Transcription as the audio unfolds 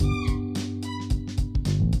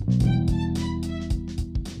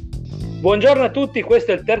Buongiorno a tutti,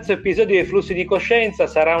 questo è il terzo episodio di Flussi di Coscienza,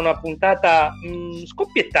 sarà una puntata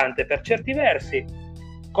scoppiettante per certi versi.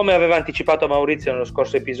 Come aveva anticipato Maurizio nello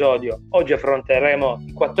scorso episodio, oggi affronteremo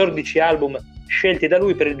i 14 album scelti da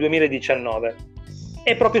lui per il 2019.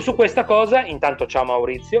 E proprio su questa cosa, intanto ciao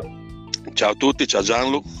Maurizio. Ciao a tutti, ciao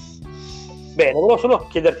Gianlu. Bene, volevo solo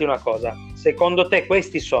chiederti una cosa, secondo te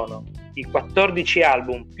questi sono i 14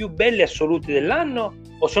 album più belli assoluti dell'anno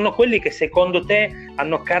o sono quelli che secondo te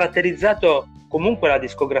hanno caratterizzato comunque la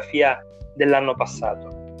discografia dell'anno passato?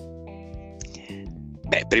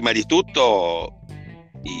 Beh, prima di tutto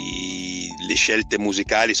le scelte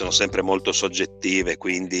musicali sono sempre molto soggettive,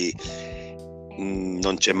 quindi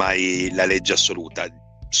non c'è mai la legge assoluta.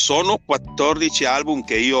 Sono 14 album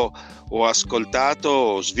che io ho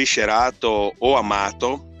ascoltato, sviscerato, ho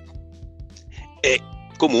amato e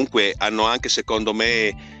comunque hanno anche secondo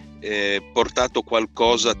me portato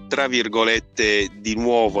qualcosa tra virgolette di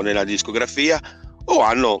nuovo nella discografia o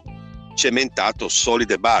hanno cementato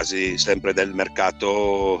solide basi sempre del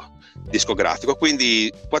mercato discografico.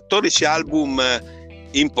 Quindi 14 album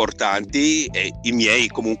importanti e i miei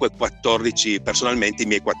comunque 14, personalmente i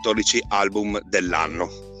miei 14 album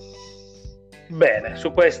dell'anno. Bene,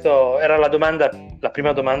 su questo era la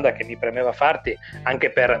prima domanda che mi premeva farti,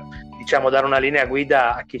 anche per, dare una linea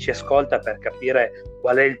guida a chi ci ascolta per capire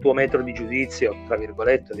qual è il tuo metro di giudizio, tra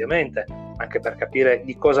virgolette ovviamente, anche per capire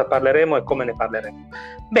di cosa parleremo e come ne parleremo.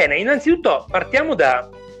 Bene, innanzitutto partiamo da...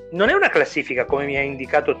 Non è una classifica come mi hai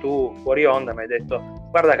indicato tu fuori onda, mi hai detto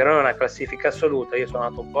guarda che non è una classifica assoluta, io sono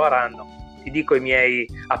andato un po' a random, ti dico i miei,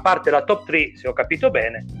 a parte la top 3 se ho capito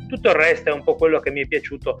bene, tutto il resto è un po' quello che mi è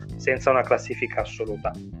piaciuto senza una classifica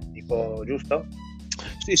assoluta, dico giusto?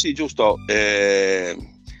 Sì, giusto. C'è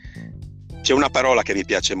una parola che mi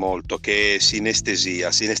piace molto che è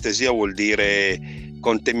sinestesia. Sinestesia vuol dire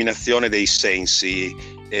contaminazione dei sensi,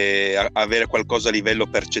 avere qualcosa a livello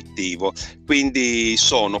percettivo. Quindi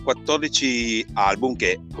sono 14 album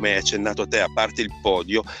che, come hai accennato te, a parte il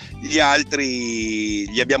podio, gli altri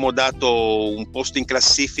gli abbiamo dato un posto in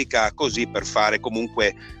classifica così per fare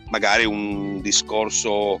comunque magari un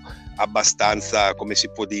discorso abbastanza, come si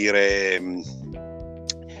può dire,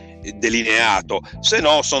 delineato. Se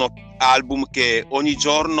no sono album che ogni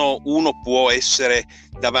giorno uno può essere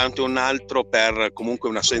davanti a un altro per comunque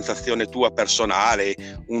una sensazione tua personale,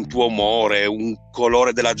 un tuo umore, un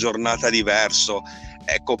colore della giornata diverso.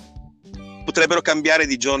 Ecco, potrebbero cambiare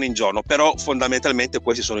di giorno in giorno, però fondamentalmente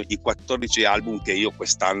questi sono i 14 album che io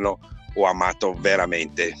quest'anno ho amato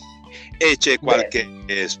veramente. E c'è qualche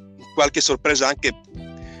sorpresa anche,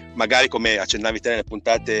 magari come accennavi te nelle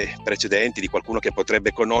puntate precedenti, di qualcuno che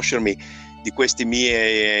potrebbe conoscermi, di questi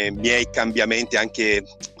miei cambiamenti anche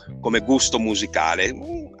come gusto musicale.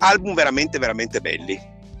 Album veramente veramente belli.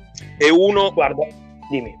 E uno, guarda,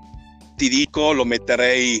 dimmi, ti dico, lo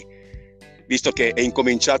metterei, visto che è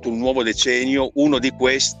incominciato un nuovo decennio, uno di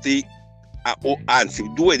questi, anzi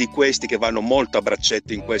due di questi che vanno molto a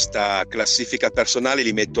braccetto in questa classifica personale,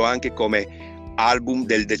 li metto anche come album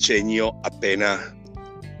del decennio appena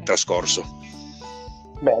trascorso.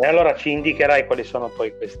 Bene, allora ci indicherai quali sono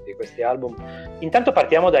poi questi album. Intanto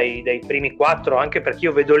partiamo dai primi 4, anche perché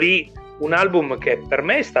io vedo lì un album che per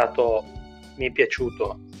me mi è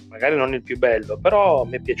piaciuto, magari non il più bello, però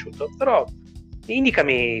mi è piaciuto. Però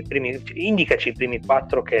indicaci i primi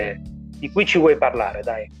 4 di cui ci vuoi parlare,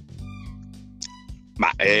 dai.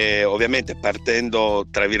 Ma ovviamente partendo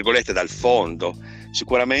tra virgolette dal fondo,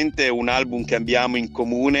 sicuramente un album che abbiamo in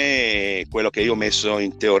comune, quello che io ho messo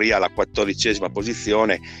in teoria alla 14ª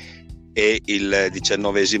posizione, è il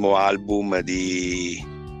 19° album di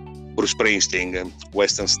Bruce Springsteen,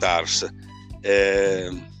 Western Stars,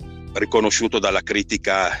 riconosciuto dalla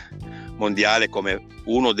critica mondiale come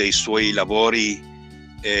uno dei suoi lavori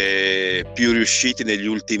più riusciti negli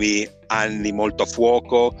ultimi anni, molto a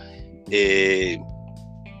fuoco, e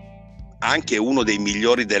anche uno dei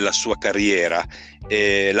migliori della sua carriera.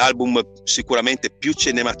 L'album sicuramente più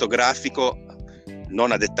cinematografico,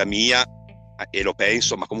 non a detta mia, e lo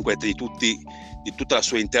penso, ma comunque di tutta la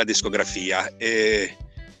sua intera discografia.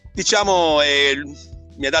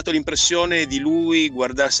 Mi ha dato l'impressione di lui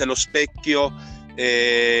guardarsi allo specchio,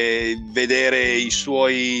 vedere i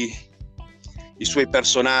suoi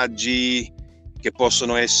personaggi, che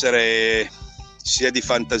possono essere sia di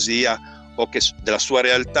fantasia o che della sua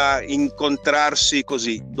realtà, incontrarsi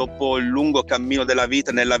così dopo il lungo cammino della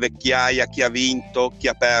vita nella vecchiaia, chi ha vinto, chi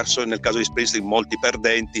ha perso, nel caso di Springsteen molti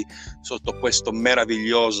perdenti, sotto questo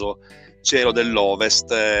meraviglioso cielo dell'Ovest.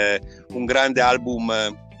 Un grande album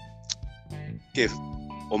che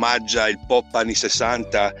omaggia il pop anni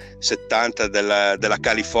 60-70 della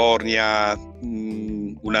California,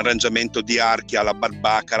 un un arrangiamento di archi alla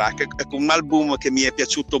Barbaccara, ecco, un album che mi è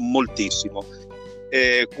piaciuto moltissimo.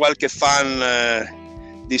 Qualche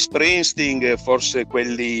fan di Springsteen, forse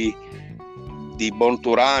quelli di Born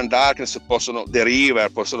to Run, Darkness, The River,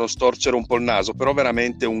 possono storcere un po' il naso, però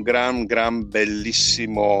veramente un gran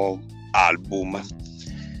bellissimo album.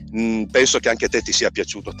 Penso che anche a te ti sia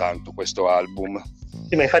piaciuto tanto questo album.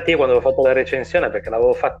 Sì, ma infatti io quando avevo fatto la recensione, perché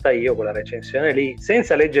l'avevo fatta io quella recensione lì,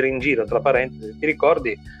 senza leggere in giro, tra parentesi, ti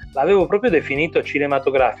ricordi, l'avevo proprio definito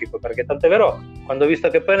cinematografico, perché tant'è vero, quando ho visto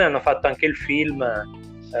che poi ne hanno fatto anche il film,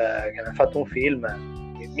 che ne hanno fatto un film,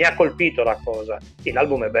 mi ha colpito la cosa. Sì,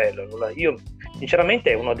 l'album è bello, io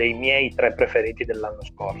sinceramente è uno dei miei 3 preferiti dell'anno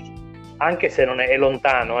scorso, anche se non è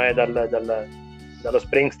lontano dallo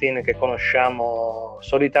Springsteen che conosciamo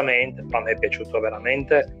solitamente, però a me è piaciuto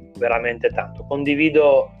veramente tanto.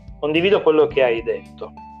 Condivido quello che hai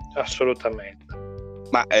detto, assolutamente.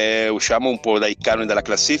 Ma usciamo un po' dai canoni della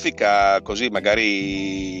classifica, così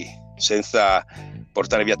magari senza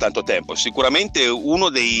portare via tanto tempo. Sicuramente uno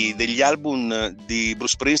degli album di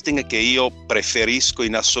Bruce Springsteen che io preferisco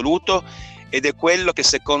in assoluto, ed è quello che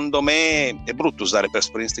secondo me, è brutto usare per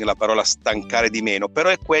Springsteen la parola stancare di meno, però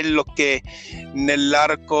è quello che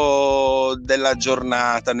nell'arco della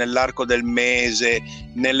giornata, nell'arco del mese,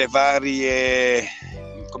 nelle varie,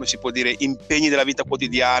 come si può dire, impegni della vita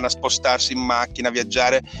quotidiana, spostarsi in macchina,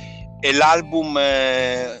 viaggiare, è l'album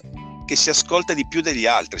che si ascolta di più degli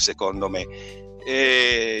altri, secondo me.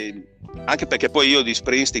 Anche perché poi io di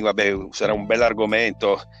Springsteen, vabbè, sarà un bel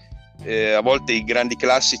argomento. A volte i grandi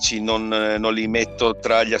classici non li metto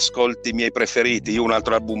tra gli ascolti miei preferiti. Io un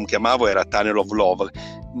altro album che amavo era Tunnel of Love,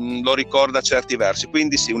 lo ricorda a certi versi,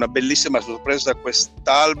 quindi sì, una bellissima sorpresa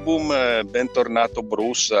quest'album. Bentornato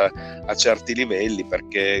Bruce a certi livelli,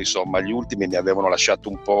 perché insomma gli ultimi mi avevano lasciato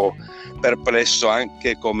un po' perplesso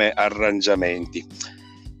anche come arrangiamenti.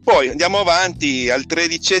 Poi andiamo avanti, al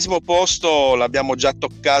 13° posto l'abbiamo già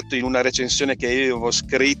toccato in una recensione che io avevo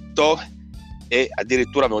scritto, e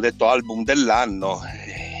addirittura avevo detto album dell'anno.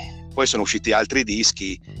 Poi sono usciti altri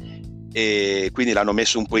dischi e quindi l'hanno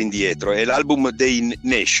messo un po' indietro. È l'album dei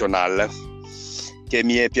National, che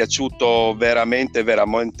mi è piaciuto veramente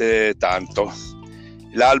tanto.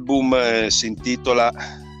 L'album si intitola,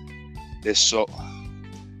 adesso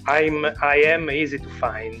I Am Easy to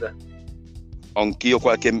Find. Anch'io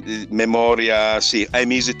qualche memoria, sì,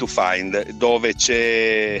 I'm Easy to Find, dove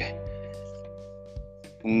c'è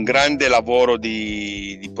un grande lavoro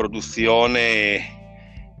di produzione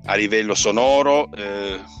a livello sonoro,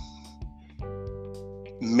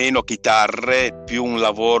 meno chitarre, più un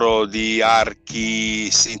lavoro di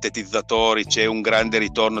archi, sintetizzatori. C'è un grande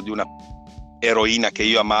ritorno di una eroina che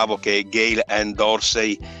io amavo, che è Gail Ann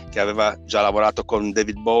Dorsey, che aveva già lavorato con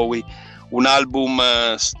David Bowie. Un album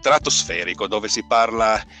stratosferico dove si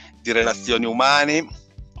parla di relazioni umane,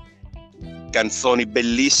 canzoni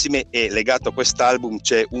bellissime, e legato a quest'album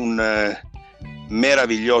c'è un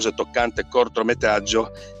meraviglioso e toccante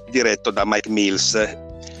cortometraggio diretto da Mike Mills,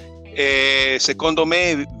 e secondo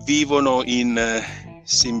me vivono in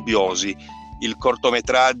simbiosi il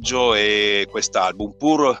cortometraggio e quest'album,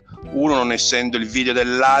 pur uno non essendo il video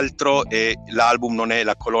dell'altro e l'album non è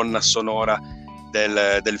la colonna sonora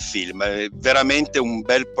del film. È veramente un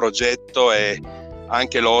bel progetto, e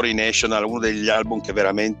anche Lori National, uno degli album che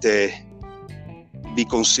veramente vi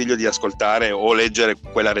consiglio di ascoltare o leggere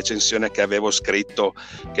quella recensione che avevo scritto,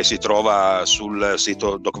 che si trova sul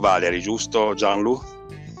sito Doc Valery, giusto Gianlu?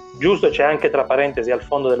 Giusto, c'è anche, tra parentesi, al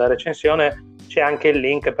fondo della recensione c'è anche il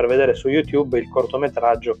link per vedere su YouTube il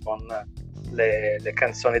cortometraggio con le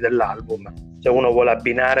canzoni dell'album, se uno vuole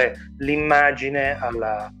abbinare l'immagine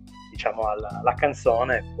alla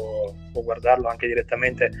canzone può guardarlo anche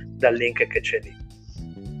direttamente dal link che c'è lì.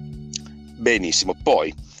 Benissimo,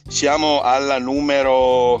 poi siamo alla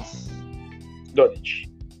numero 12.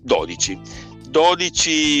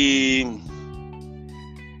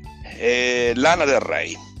 Lana Del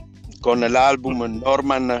Rey con l'album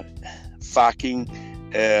Norman fucking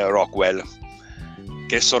Rockwell.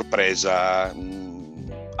 Che sorpresa,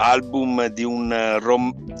 album di un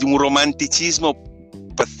romanticismo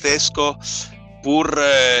pazzesco, pur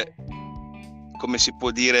come si può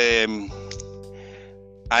dire,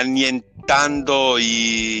 annientando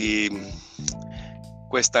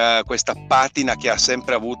questa patina che ha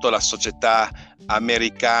sempre avuto la società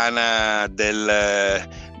americana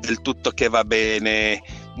del tutto che va bene.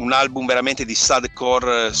 Un album veramente di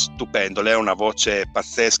sadcore stupendo. Lei ha una voce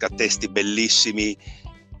pazzesca, testi bellissimi.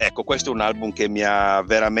 Ecco, questo è un album che mi ha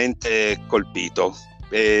veramente colpito.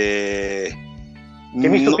 Che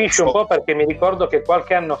mi stupisce un po', perché mi ricordo che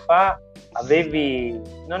qualche anno fa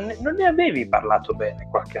non ne avevi parlato bene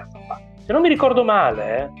qualche anno fa. Se non mi ricordo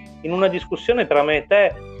male, in una discussione tra me e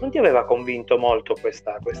te, non ti aveva convinto molto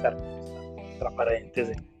questa artista, tra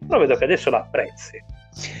parentesi. Però vedo che adesso la apprezzi.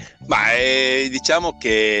 Ma diciamo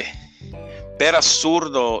che per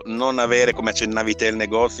assurdo non avere, come accennavi te, il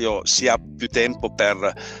negozio, si ha più tempo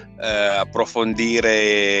per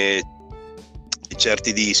approfondire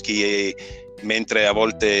certi dischi, mentre a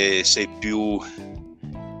volte sei più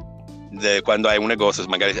quando hai un negozio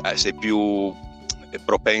magari sei più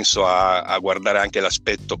propenso a guardare anche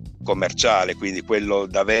l'aspetto commerciale, quindi quello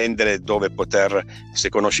da vendere, dove poter, se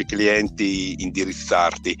conosci i clienti,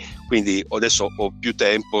 indirizzarti. Quindi adesso ho più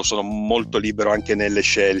tempo, sono molto libero anche nelle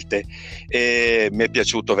scelte e mi è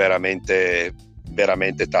piaciuto veramente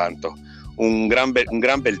veramente tanto. Un gran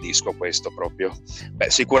bel disco questo proprio.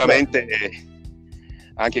 Sicuramente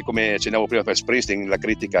anche come accennavo prima per Springsteen, la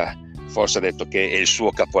critica forse ha detto che è il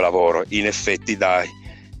suo capolavoro. In effetti dai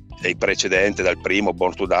precedenti, dal primo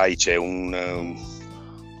Born to Die, c'è un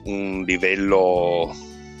livello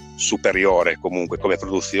superiore comunque come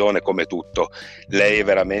produzione, come tutto. Lei è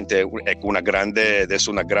veramente una grande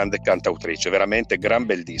cantautrice, veramente gran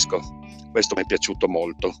bel disco. Questo mi è piaciuto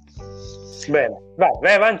molto. Bene,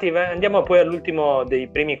 vai avanti, andiamo poi all'ultimo dei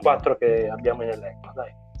primi 4 che abbiamo in elenco,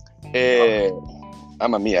 dai.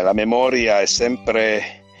 Mamma mia, la memoria è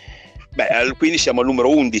sempre... quindi siamo al numero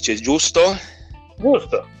 11, giusto?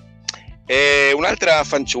 Giusto. E un'altra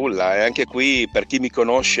fanciulla, e anche qui per chi mi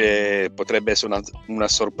conosce potrebbe essere una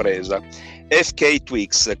sorpresa. FK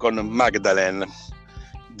Twigs con Magdalene,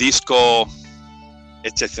 disco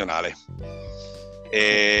eccezionale.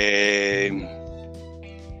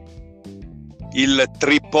 Il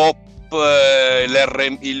trip hop,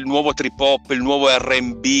 il nuovo trip hop, il nuovo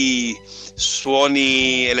R&B,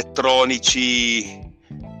 suoni elettronici.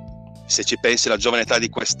 Se ci pensi, la giovane età di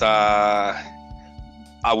questa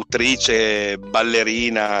autrice,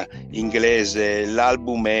 ballerina inglese,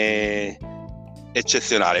 l'album è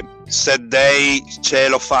eccezionale. Sad Day,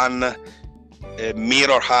 Cellophane,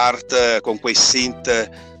 Mirror Heart con quei synth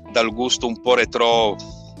dal gusto un po' retro,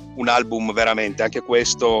 un album veramente, anche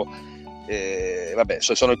questo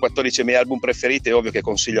sono i 14 miei album preferiti, è ovvio che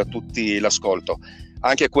consiglio a tutti l'ascolto.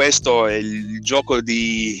 Anche questo è il gioco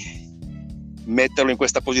di metterlo in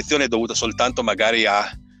questa posizione è dovuto soltanto magari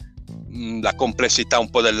alla complessità un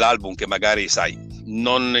po' dell'album, che magari sai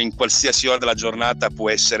non in qualsiasi ora della giornata può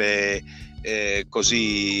essere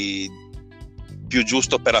così più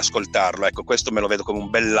giusto per ascoltarlo. Ecco, questo me lo vedo come un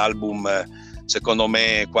bell'album, secondo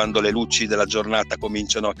me, quando le luci della giornata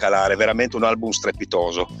cominciano a calare, veramente un album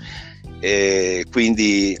strepitoso. E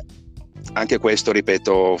quindi anche questo,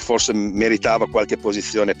 ripeto, forse meritava qualche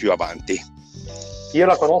posizione più avanti. Io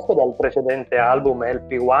la conosco dal precedente album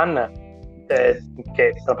LP1,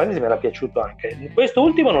 che tra parentesi mi era piaciuto anche. Questo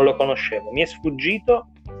ultimo non lo conoscevo, mi è sfuggito,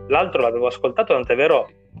 l'altro l'avevo ascoltato, tant'è vero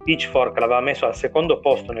Pitchfork l'aveva messo al secondo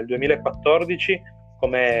posto nel 2014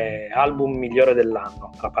 come album migliore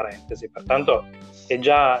dell'anno, tra parentesi, pertanto è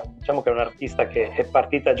già, diciamo che è un artista che è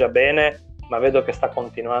partita già bene, ma vedo che sta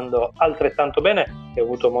continuando altrettanto bene, e ho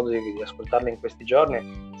avuto modo di ascoltarlo in questi giorni.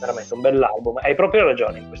 Veramente un bell'album, hai proprio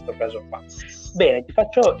ragione in questo caso qua. Bene, ti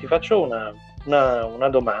faccio una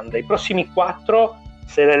domanda. I prossimi 4,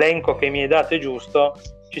 se l'elenco che mi hai dato è giusto,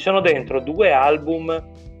 ci sono dentro 2 album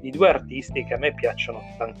di 2 artisti che a me piacciono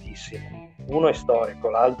tantissimo. Uno è storico,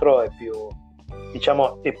 l'altro è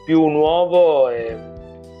più nuovo,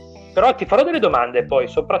 però ti farò delle domande poi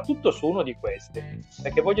soprattutto su uno di questi,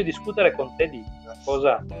 perché voglio discutere con te di una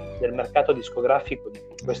cosa del mercato discografico di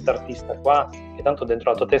quest'artista qua, che tanto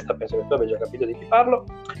dentro la tua testa penso che tu abbia già capito di chi parlo.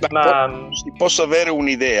 Posso avere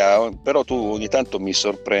un'idea, però tu ogni tanto mi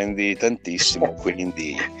sorprendi tantissimo,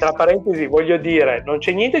 quindi tra parentesi voglio dire, non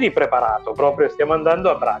c'è niente di preparato, proprio stiamo andando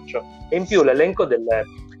a braccio, e in più l'elenco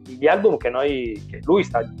degli album che lui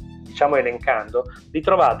sta elencando, li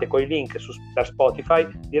trovate con i link per Spotify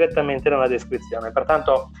direttamente nella descrizione,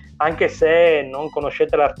 pertanto anche se non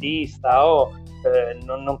conoscete l'artista o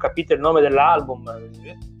non capite il nome dell'album,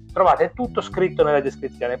 trovate tutto scritto nella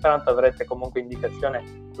descrizione, pertanto avrete comunque indicazione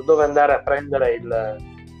su dove andare a prendere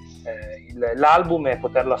l'album e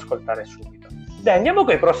poterlo ascoltare subito. Dai, andiamo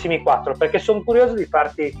con i prossimi 4, perché sono curioso di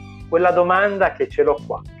farti quella domanda che ce l'ho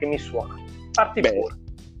qua, che mi suona. Parti pure.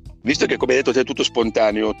 Visto che, come hai detto, è tutto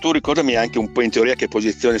spontaneo, tu ricordami anche un po' in teoria a che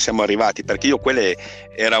posizione siamo arrivati, perché io quelle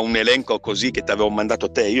era un elenco così che ti avevo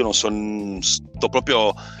mandato te, io non sto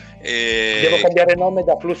proprio Devo cambiare nome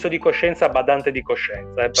da Flusso di Coscienza a Badante di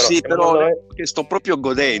Coscienza. Però sì, però che sto proprio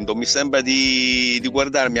godendo, mi sembra di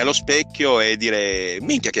guardarmi allo specchio e dire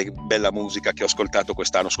minchia che bella musica che ho ascoltato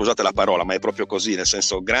quest'anno, scusate la parola, ma è proprio così, nel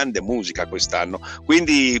senso grande musica quest'anno,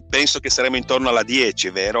 quindi penso che saremo intorno alla 10,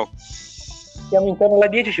 vero? Siamo intorno alla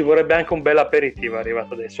 10, ci vorrebbe anche un bel aperitivo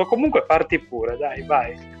arrivato adesso, comunque parti pure, dai,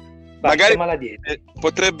 vai magari alla 10.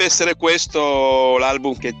 Potrebbe essere questo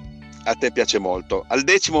l'album che a te piace molto. Al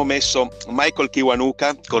 10° ho messo Michael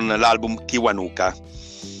Kiwanuka con l'album Kiwanuka.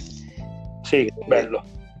 Sì, bello.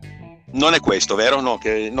 Non è questo, vero? No,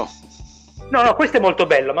 No, questo è molto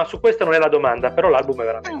bello, ma su questo non è la domanda, però l'album è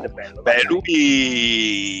veramente bello. Beh,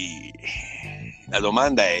 lui... La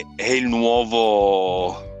domanda è il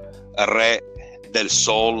nuovo re del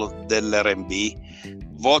soul, dell'R&B,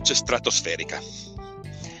 voce stratosferica.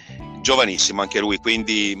 Giovanissimo anche lui,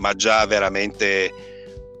 quindi ma già veramente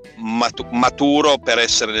maturo per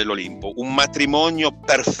essere nell'Olimpo. Un matrimonio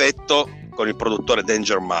perfetto con il produttore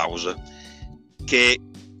Danger Mouse, che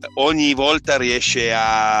ogni volta riesce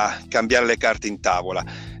a cambiare le carte in tavola,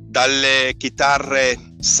 dalle chitarre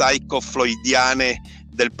psycho-floydiane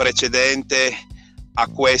del precedente a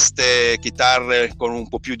queste chitarre con un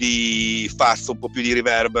po' più di fazzo, un po' più di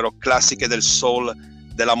riverbero, classiche del soul,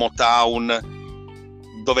 della Motown,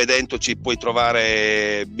 dove dentro ci puoi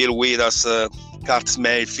trovare Bill Withers, Curtis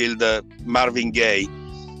Mayfield, Marvin Gaye.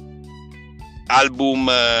 Album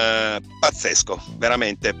pazzesco,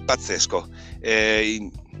 veramente pazzesco.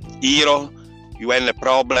 Hero, UN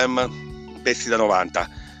Problem, pezzi da 90.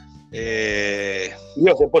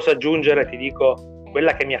 Io se posso aggiungere ti dico,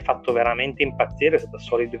 quella che mi ha fatto veramente impazzire è stata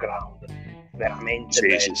Solid Ground, veramente sì,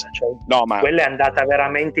 bella. sì. Cioè, no, ma... quella è andata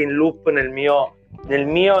veramente in loop nel mio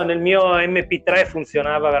MP3,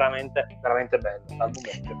 funzionava veramente bello.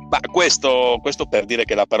 Ma questo per dire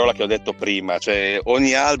che la parola che ho detto prima, cioè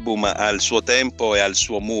ogni album ha il suo tempo e ha il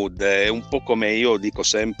suo mood, è un po' come io dico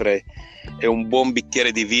sempre, è un buon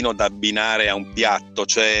bicchiere di vino da abbinare a un piatto,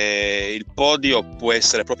 cioè il podio può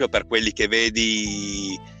essere proprio per quelli che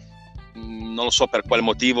vedi, non lo so per quale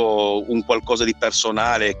motivo, un qualcosa di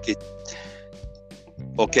personale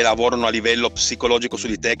o che lavorano a livello psicologico su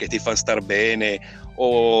di te, che ti fanno star bene,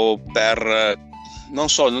 o per non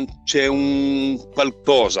so, c'è un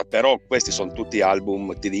qualcosa, però questi sono tutti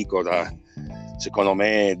album, ti dico, secondo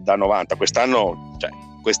me da 90. Quest'anno, cioè,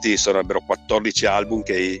 questi sarebbero 14 album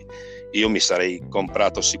che io mi sarei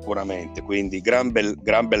comprato sicuramente, quindi gran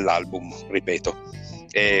bell'album, ripeto.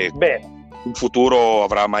 E in futuro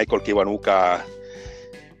avrà Michael Kiwanuka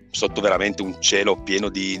sotto veramente un cielo pieno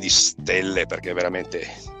di stelle, perché è veramente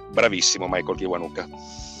bravissimo Michael Kiwanuka.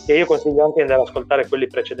 E io consiglio anche di andare ad ascoltare quelli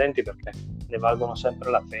precedenti, perché ne valgono sempre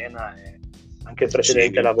la pena, e anche il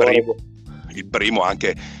precedente lavoro. Il primo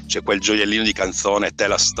anche, c'è quel gioiellino di canzone,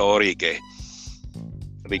 Tell a Story, che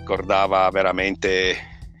ricordava veramente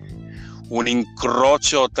un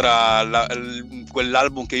incrocio tra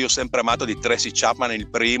quell'album che io ho sempre amato di Tracy Chapman, il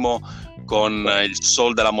primo, con il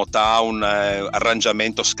soul della Motown,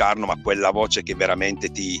 arrangiamento scarno, ma quella voce che veramente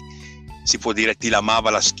si può dire ti lamava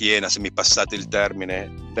la schiena, se mi passate il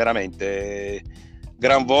termine. Veramente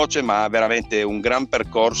gran voce, ma veramente un gran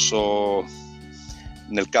percorso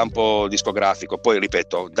nel campo discografico. Poi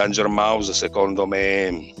ripeto, Danger Mouse secondo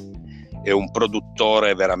me è un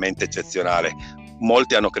produttore veramente eccezionale.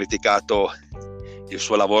 Molti hanno criticato il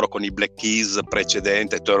suo lavoro con i Black Keys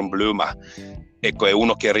precedente, Turn Blue, ma ecco, è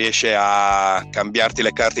uno che riesce a cambiarti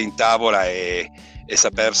le carte in tavola e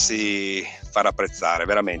sapersi far apprezzare,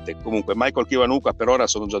 veramente. Comunque Michael Kiwanuka per ora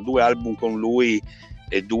sono già 2 album con lui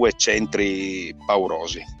e 2 centri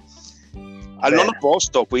paurosi. Al 9°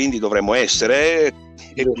 posto quindi dovremmo essere,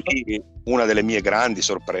 e qui una delle mie grandi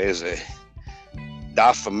sorprese,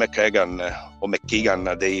 Duff McKagan o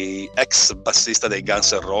McKagan, dei ex bassista dei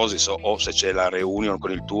Guns N' Roses, o se c'è la reunion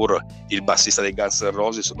con il tour, il bassista dei Guns N'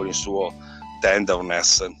 Roses con il suo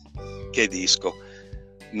Tenderness. Che disco,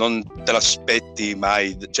 non te l'aspetti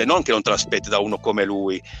mai, cioè non che non te l'aspetti da uno come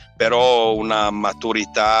lui, però una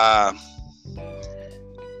maturità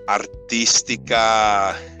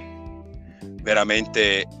artistica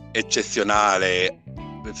veramente eccezionale,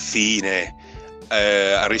 fine,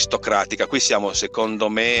 aristocratica. Qui siamo secondo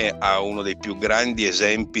me a uno dei più grandi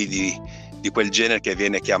esempi di quel genere che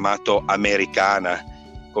viene chiamato americana,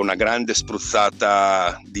 con una grande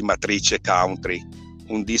spruzzata di matrice country.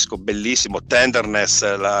 Un disco bellissimo, Tenderness,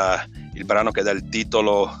 il brano che dà il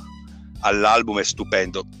titolo all'album, è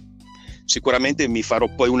stupendo. Sicuramente mi farò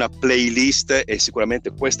poi una playlist, e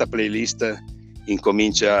sicuramente questa playlist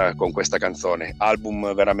incomincia con questa canzone.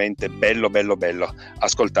 Album veramente bello,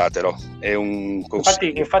 ascoltatelo, è un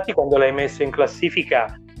consiglio. Infatti quando l'hai messo in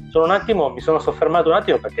classifica mi sono soffermato un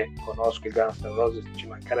attimo perché conosco il Guns N' Roses, ci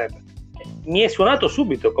mancherebbe. Mi è suonato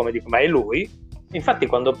subito come dico, ma è lui? Infatti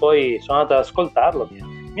quando poi sono andato ad ascoltarlo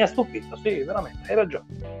mi ha stupito, sì, veramente, hai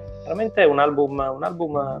ragione. Veramente un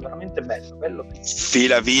album veramente bello.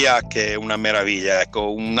 Fila via, che è una meraviglia,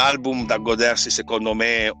 ecco, un album da godersi secondo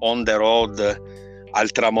me on the road,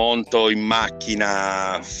 al tramonto, in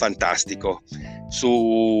macchina, fantastico,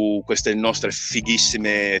 su queste nostre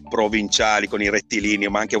fighissime provinciali con i rettilinei,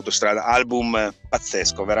 ma anche autostrada. Album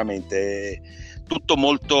pazzesco, veramente, tutto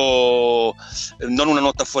molto, non una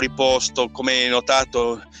nota fuori posto, come hai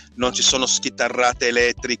notato non ci sono schitarrate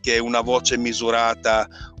elettriche, una voce misurata,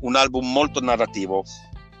 un album molto narrativo.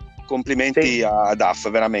 Complimenti, sì, a Duff,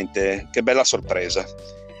 veramente, che bella sorpresa.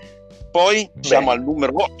 Poi siamo al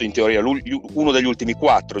numero 8 in teoria, uno degli ultimi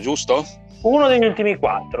 4, giusto? Uno degli ultimi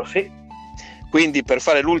 4, sì. Quindi per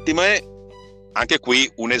fare l'ultimo è anche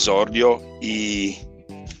qui un esordio, i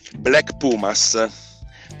Black Pumas.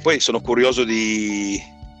 Poi sono curioso di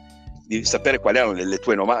sapere quali erano le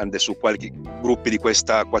tue domande su quali gruppi di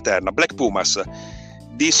questa quaterna. Black Pumas,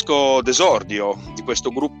 disco d'esordio di questo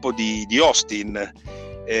gruppo di Austin.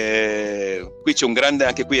 Qui c'è un grande,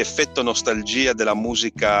 anche qui, effetto nostalgia della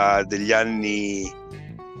musica degli anni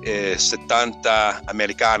 70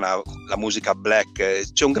 americana, la musica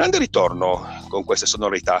black. C'è un grande ritorno con queste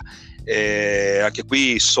sonorità, anche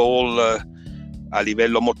qui soul a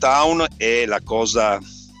livello Motown, e la cosa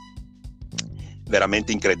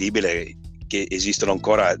veramente incredibile che esistono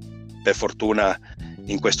ancora, per fortuna,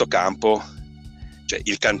 in questo campo, cioè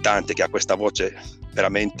il cantante che ha questa voce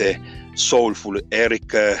veramente soulful,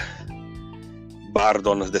 Eric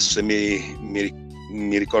Burdon, adesso se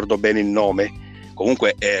mi ricordo bene il nome,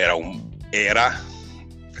 comunque era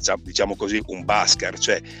diciamo così un busker,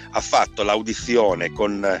 cioè ha fatto l'audizione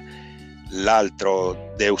con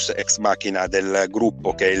l'altro Deus Ex Machina del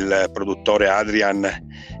gruppo, che è il produttore Adrian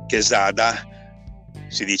Quesada.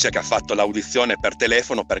 Si dice che ha fatto l'audizione per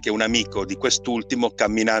telefono perché un amico di quest'ultimo,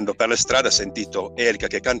 camminando per le strade, ha sentito Erika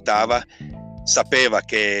che cantava, sapeva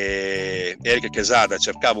che Erika Quesada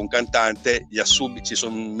cercava un cantante, si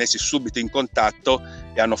sono messi subito in contatto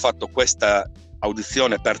e hanno fatto questa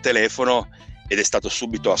audizione per telefono ed è stato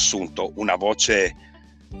subito assunto. Una voce,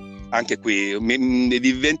 anche qui mi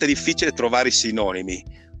diventa difficile trovare i sinonimi,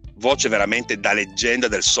 voce veramente da leggenda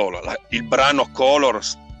del solo. Il brano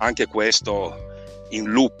Colors, anche questo in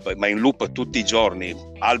loop tutti i giorni,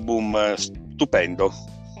 album stupendo.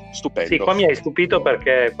 Sì, qua mi hai stupito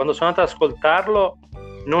perché quando sono andato ad ascoltarlo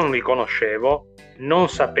non li conoscevo, non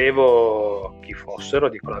sapevo chi fossero,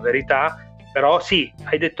 dico la verità, però sì,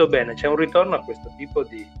 hai detto bene, c'è un ritorno a questo tipo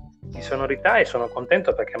di sonorità e sono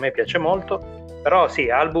contento perché a me piace molto. Però sì,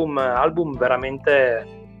 album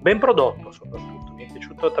veramente ben prodotto, soprattutto mi è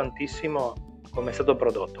piaciuto tantissimo come è stato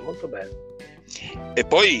prodotto, molto bello. E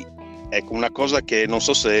poi ecco una cosa che non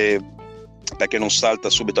so se, perché non salta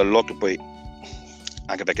subito all'occhio, poi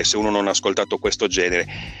anche perché se uno non ha ascoltato questo genere,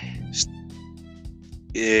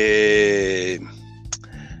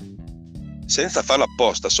 senza farlo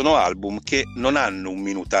apposta, sono album che non hanno un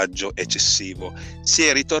minutaggio eccessivo. Si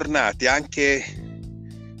è ritornati anche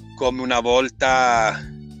come una volta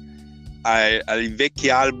ai vecchi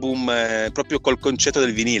album, proprio col concetto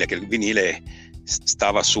del vinile, che il vinile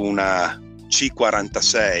stava su una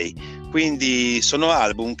C46, quindi sono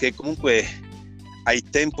album che comunque hai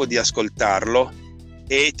tempo di ascoltarlo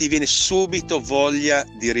e ti viene subito voglia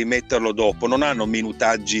di rimetterlo dopo. Non hanno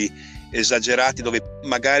minutaggi esagerati dove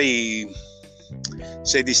magari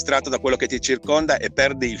sei distratto da quello che ti circonda e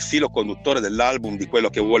perdi il filo conduttore dell'album, di quello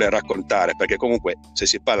che vuole raccontare, perché comunque se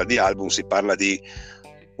si parla di album si parla di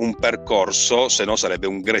un percorso, se no sarebbe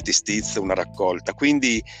un greatest hits, una raccolta.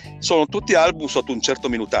 Quindi sono tutti album sotto un certo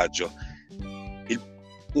minutaggio.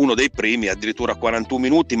 Uno dei primi addirittura 41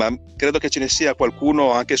 minuti, ma credo che ce ne sia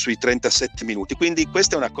qualcuno anche sui 37 minuti. Quindi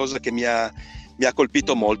questa è una cosa che mi ha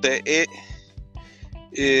colpito molto e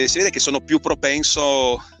si vede che sono più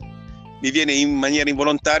propenso, mi viene in maniera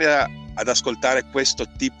involontaria ad ascoltare questo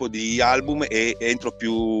tipo di album e entro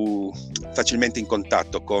più facilmente in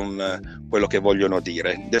contatto con quello che vogliono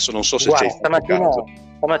dire. Adesso non so se c'è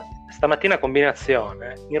stamattina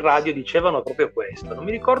combinazione in radio dicevano proprio questo. Non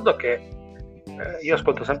mi ricordo che io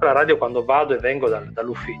ascolto sempre la radio quando vado e vengo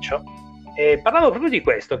dall'ufficio, e parlavo proprio di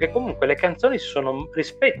questo, che comunque le canzoni sono,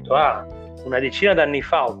 rispetto a una decina d'anni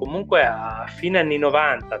fa o comunque a fine anni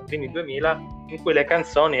 90, primi 2000, in cui le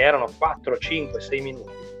canzoni erano 4, 5, 6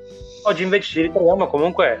 minuti, oggi invece ci ritroviamo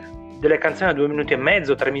comunque delle canzoni a 2 minuti e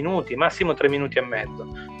mezzo, 3 minuti, massimo 3 minuti e mezzo,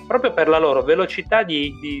 proprio per la loro velocità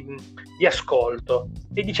di ascolto.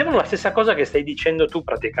 E dicevano la stessa cosa che stai dicendo tu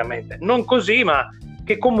praticamente, non così, ma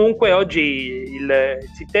che comunque oggi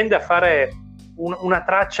si tende a fare una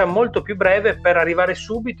traccia molto più breve per arrivare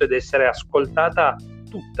subito ed essere ascoltata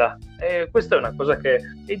tutta. E questa è una cosa che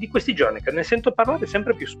è di questi giorni, che ne sento parlare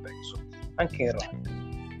sempre più spesso, anche in radio.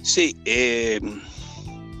 Sì,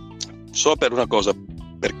 so per una cosa,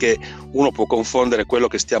 perché uno può confondere quello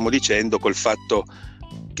che stiamo dicendo col fatto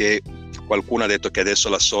che qualcuno ha detto che adesso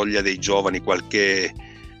la soglia dei giovani, qualche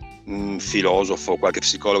filosofo, qualche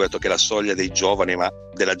psicologo ha detto che la soglia dei giovani, ma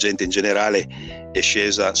della gente in generale, è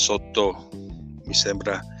scesa sotto, mi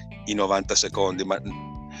sembra, i 90 secondi, ma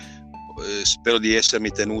spero di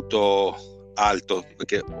essermi tenuto alto,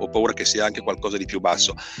 perché ho paura che sia anche qualcosa di più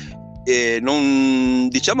basso. E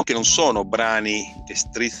diciamo che non sono brani che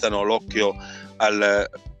strizzano l'occhio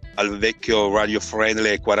al vecchio radio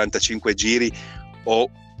friendly 45 giri o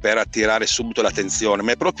per attirare subito l'attenzione,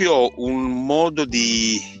 ma è proprio un modo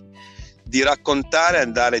di raccontare,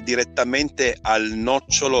 andare direttamente al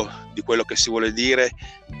nocciolo di quello che si vuole dire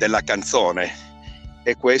della canzone,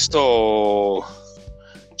 e questo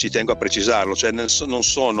ci tengo a precisarlo, cioè non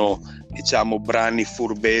sono, diciamo, brani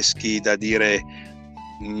furbeschi da dire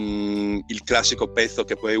il classico pezzo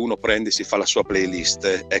che poi uno prende e si fa la sua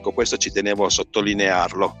playlist. Ecco, questo ci tenevo a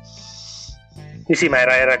sottolinearlo. Sì, ma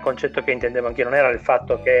era il concetto che intendevo anche io, non era il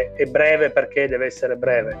fatto che è breve perché deve essere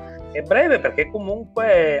breve, è breve perché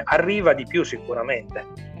comunque arriva di più sicuramente.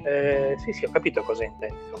 Sì, ho capito cosa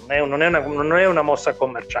intendi, non è una mossa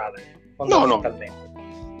commerciale, fondamentalmente.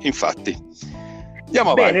 No, infatti.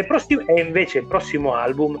 Andiamo avanti. Bene, invece il prossimo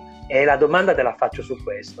album, e la domanda te la faccio su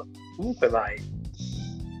questo, comunque vai.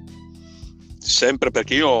 Sempre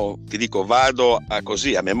perché io ti dico, vado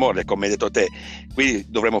così a memoria, come hai detto te, qui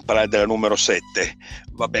dovremmo parlare della numero 7.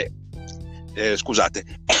 Vabbè, scusate,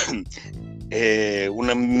 è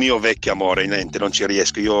un mio vecchio amore, niente, non ci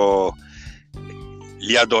riesco, io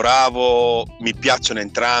li adoravo, mi piacciono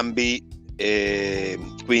entrambi, e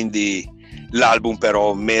quindi l'album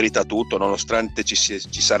però merita tutto, nonostante ci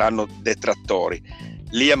saranno detrattori.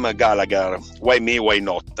 Liam Gallagher, Why Me, Why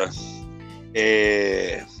Not,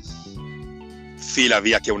 fila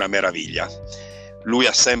via che è una meraviglia. Lui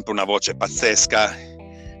ha sempre una voce pazzesca,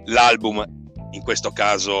 l'album in questo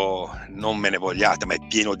caso non me ne vogliate, ma è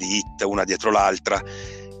pieno di hit una dietro l'altra.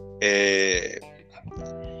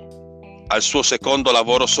 Al suo secondo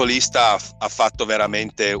lavoro solista ha fatto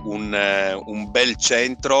veramente un bel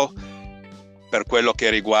centro per quello che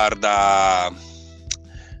riguarda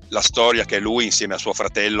la storia che lui insieme a suo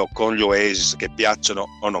fratello con gli Oasis, che piacciono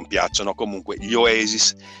o non piacciono, comunque gli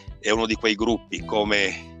Oasis è uno di quei gruppi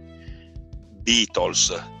come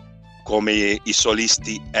Beatles, come i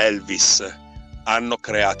solisti Elvis, hanno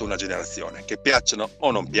creato una generazione. Che piacciono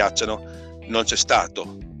o non piacciono, non c'è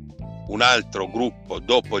stato un altro gruppo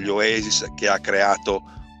dopo gli Oasis che ha creato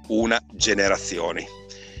una generazione.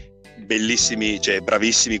 Bellissimi, cioè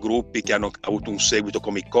bravissimi gruppi che hanno avuto un seguito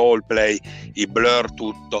come i Coldplay, i Blur,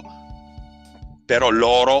 tutto, però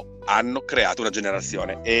loro hanno creato una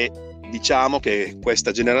generazione, e diciamo che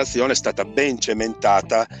questa generazione è stata ben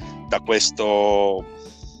cementata da questo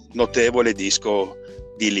notevole disco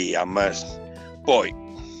di Liam. Poi,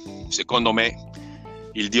 secondo me,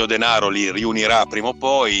 il dio denaro li riunirà prima o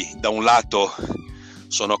poi. Da un lato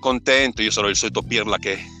sono contento, io sono il solito pirla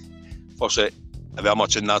che forse avevamo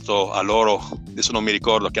accennato a loro, adesso non mi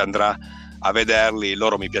ricordo, che andrà a vederli,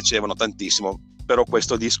 loro mi piacevano tantissimo, però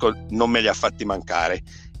questo disco non me li ha fatti mancare.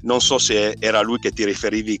 Non so se era lui che ti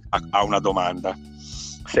riferivi a una domanda.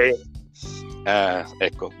 Sì.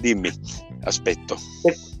 Ecco, dimmi, aspetto.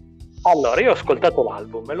 Allora, io ho ascoltato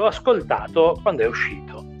l'album e l'ho ascoltato quando è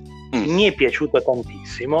uscito. Mi è piaciuto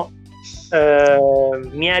tantissimo,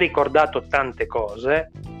 mi ha ricordato tante cose,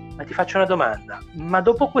 ma ti faccio una domanda: ma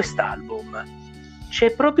dopo quest'album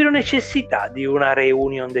c'è proprio necessità di una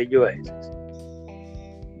reunion degli Oasis?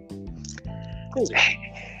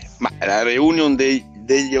 Ma la reunion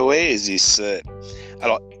degli Oasis,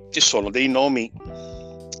 allora, ci sono dei nomi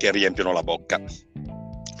che riempiono la bocca,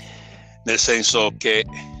 nel senso che,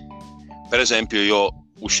 per esempio,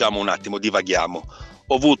 usciamo un attimo, divaghiamo.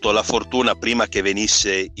 Ho avuto la fortuna, prima che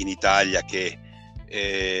venisse in Italia, che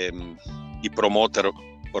i promoter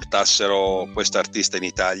portassero quest'artista in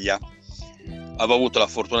Italia, avevo avuto la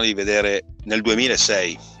fortuna di vedere nel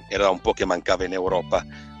 2006, era un po' che mancava in Europa,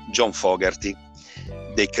 John Fogerty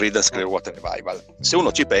dei Creedence Clearwater Revival. Se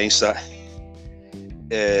uno ci pensa,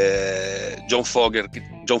 John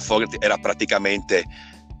Fogerty era praticamente,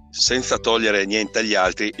 senza togliere niente agli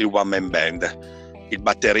altri, il one man band. Il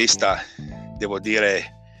batterista, devo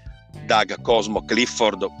dire, Doug Cosmo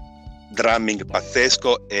Clifford, drumming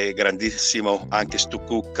pazzesco, e grandissimo anche Stu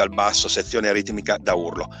Cook al basso, sezione ritmica da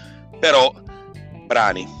urlo. Però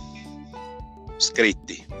brani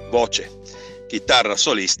scritti, voce, chitarra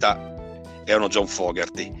solista, erano John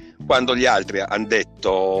Fogerty. Quando gli altri hanno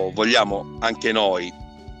detto vogliamo anche noi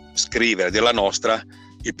scrivere della nostra,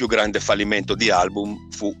 il più grande fallimento di album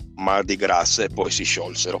fu Mardi Gras e poi si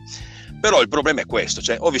sciolsero. Però il problema è questo,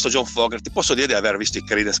 cioè ho visto John Fogerty, posso dire di aver visto i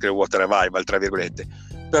Creedence Clearwater Revival, tra virgolette,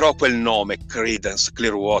 però quel nome Creedence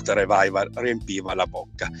Clearwater Revival riempiva la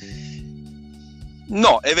bocca.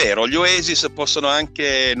 No, è vero, gli Oasis possono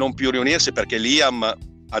anche non più riunirsi perché Liam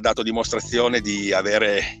ha dato dimostrazione di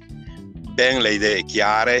avere ben le idee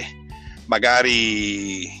chiare,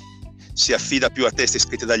 magari si affida più a testi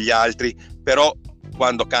scritti dagli altri, però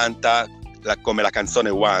quando canta come la canzone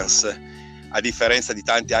Once, a differenza di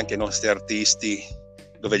tanti anche nostri artisti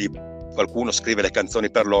dove qualcuno scrive le canzoni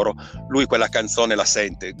per loro, lui quella canzone la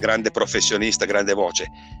sente, grande professionista, grande voce.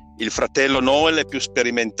 Il fratello Noel è più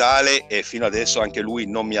sperimentale e fino adesso anche lui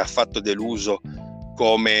non mi ha affatto deluso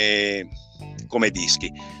come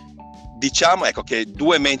dischi. Diciamo ecco che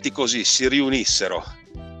due menti così si riunissero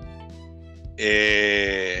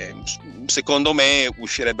e secondo me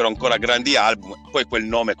uscirebbero ancora grandi album. Poi quel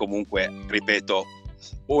nome comunque, ripeto,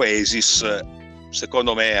 Oasis,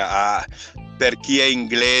 secondo me per chi è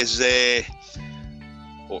inglese,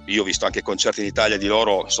 io ho visto anche concerti in Italia di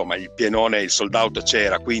loro, insomma il pienone, il sold out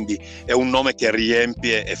c'era, quindi è un nome che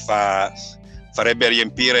riempie e farebbe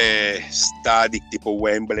riempire stadi tipo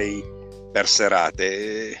Wembley per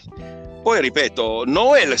serate. Poi ripeto,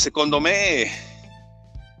 Noel secondo me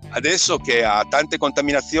adesso che ha tante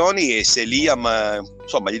contaminazioni, e se Liam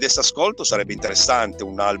insomma gli desse ascolto sarebbe interessante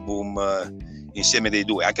un album insieme dei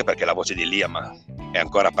due, anche perché la voce di Liam è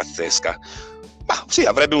ancora pazzesca. Ma sì,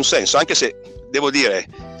 avrebbe un senso, anche se devo dire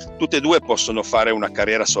tutte e due possono fare una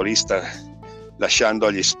carriera solista lasciando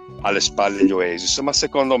alle spalle gli Oasis, ma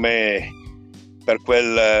secondo me per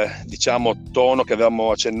quel diciamo tono che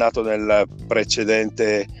avevamo accennato nel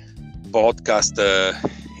precedente podcast,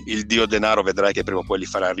 il dio denaro vedrai che prima o poi li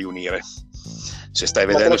farà riunire. Se stai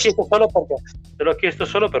vedendo, te l'ho chiesto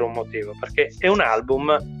solo per un motivo, perché è un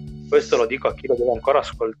album, questo lo dico a chi lo deve ancora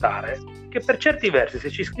ascoltare, che per certi versi se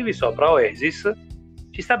ci scrivi sopra Oasis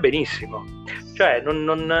ci sta benissimo, cioè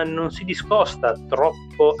non si discosta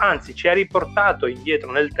troppo, anzi ci ha riportato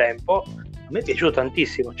indietro nel tempo. A me è piaciuto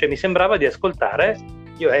tantissimo, cioè mi sembrava di ascoltare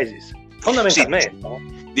gli Oasis fondamentalmente.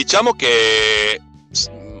 Sì, diciamo che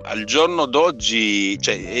al giorno d'oggi,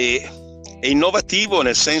 cioè, è innovativo,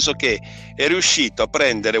 nel senso che è riuscito a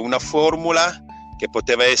prendere una formula che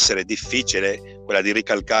poteva essere difficile, quella di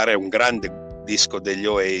ricalcare un grande disco degli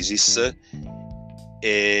Oasis,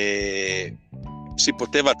 e si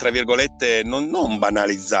poteva tra virgolette non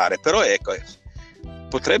banalizzare, però ecco,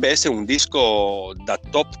 potrebbe essere un disco da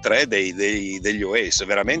top 3 degli Oasis,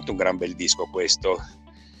 veramente un gran bel disco questo.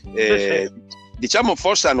 Sì. Diciamo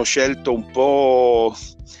forse hanno scelto un po'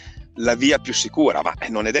 la via più sicura, ma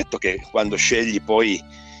non è detto che quando scegli poi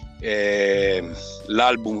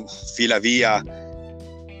l'album fila via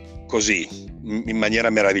così in maniera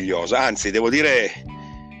meravigliosa. Anzi, devo dire,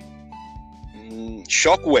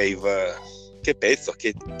 Shockwave, che pezzo,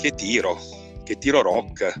 che tiro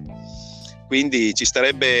rock, quindi ci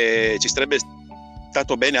sarebbe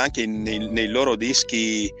stato bene anche nei loro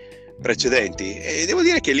dischi precedenti. E devo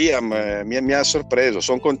dire che Liam mi ha sorpreso,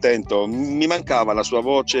 sono contento, mi mancava la sua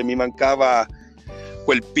voce, mi mancava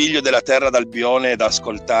quel piglio della terra d'Albione da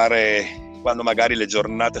ascoltare quando magari le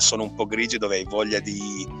giornate sono un po' grigie, dove hai voglia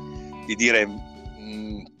di dire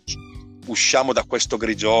usciamo da questo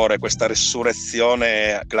grigiore, questa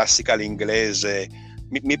resurrezione classica all'inglese.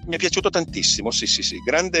 Mi è piaciuto tantissimo, sì,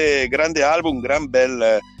 grande album, gran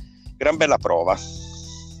bella prova.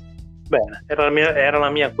 Bene, era la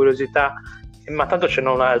mia curiosità, ma tanto ce n'è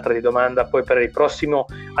un'altra di domanda poi per il prossimo.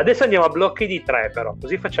 Adesso andiamo a blocchi di 3 però,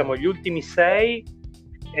 così facciamo gli ultimi 6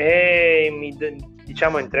 e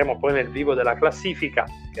diciamo entriamo poi nel vivo della classifica,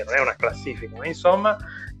 che non è una classifica, ma insomma,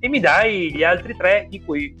 e mi dai gli altri 3 di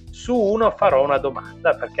cui su uno farò una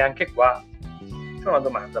domanda, perché anche qua c'è una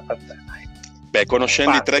domanda per te. Dai. Beh,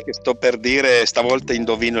 conoscendo i 3 che sto per dire, stavolta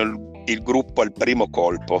indovino il gruppo al primo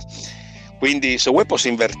colpo. Quindi se vuoi posso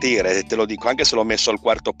invertire, te lo dico, anche se l'ho messo al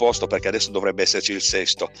quarto posto, perché adesso dovrebbe esserci il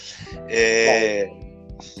sesto.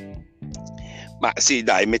 Ma sì,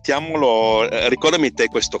 dai, mettiamolo, ricordami te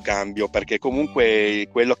questo cambio, perché comunque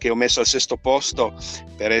quello che ho messo al sesto posto,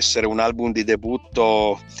 per essere un album di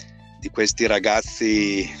debutto di questi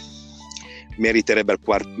ragazzi,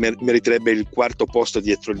 meriterebbe il quarto posto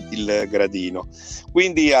dietro il gradino.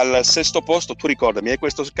 Quindi al sesto posto, tu ricordami, hai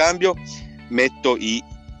questo scambio, metto i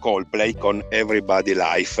Coldplay con Everybody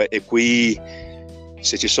Life, e qui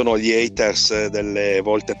se ci sono gli haters delle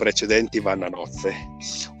volte precedenti vanno a nozze.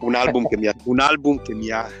 Un album che mi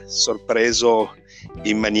ha sorpreso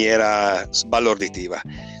in maniera sbalorditiva.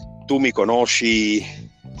 Tu mi conosci,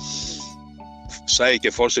 sai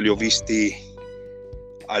che forse li ho visti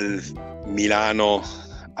al Milano,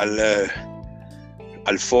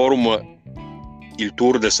 al Forum, il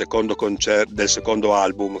tour del secondo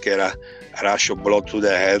album, che era Rush of Blood to the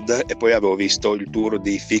Head, e poi avevo visto il tour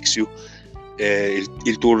di Fix You,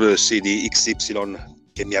 il tour di XY,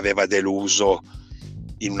 che mi aveva deluso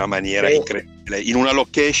in una maniera incredibile, in una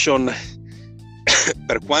location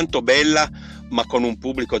per quanto bella, ma con un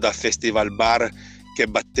pubblico da festival bar che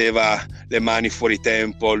batteva le mani fuori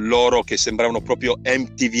tempo, loro che sembravano proprio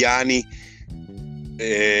MTViani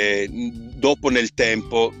dopo nel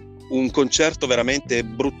tempo. Un concerto veramente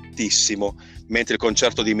bruttissimo, mentre il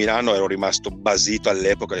concerto di Milano ero rimasto basito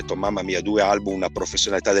all'epoca, ho detto mamma mia, 2 album, una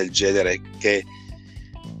professionalità del genere, che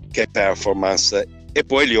performance, e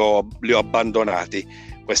poi li ho abbandonati.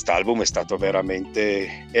 Quest'album è stato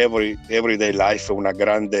veramente Everyday Life, una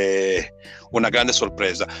grande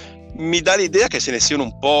sorpresa. Mi dà l'idea che se ne siano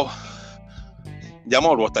un po',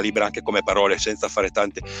 diamo a ruota libera anche come parole senza fare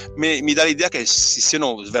tante, mi dà l'idea che si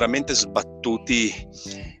siano veramente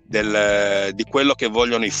sbattuti di quello che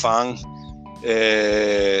vogliono i fan,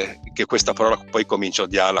 che questa parola poi comincio a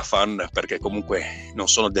odiarla, fan, perché comunque non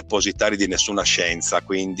sono depositari di nessuna scienza,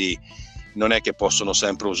 quindi non è che possono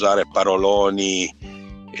sempre usare paroloni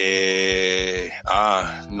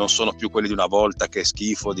non sono più quelli di una volta, che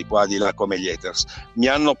schifo, di qua di là, come gli haters. Mi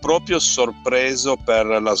hanno proprio sorpreso per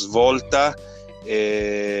la svolta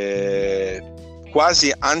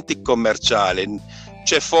quasi anticommerciale.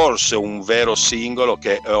 C'è forse un vero singolo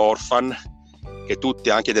che è Orphan, che tutti,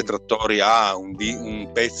 anche i detrattori, un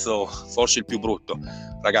pezzo forse il più brutto.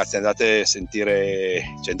 Ragazzi, andate a sentire,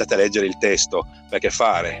 cioè andate a leggere il testo, perché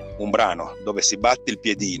fare un brano dove si batte il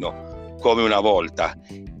piedino come una volta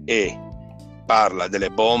e parla delle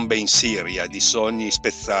bombe in Siria, di sogni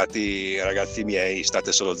spezzati, ragazzi miei,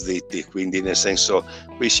 state solo zitti. Quindi, nel senso,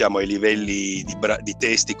 qui siamo ai livelli di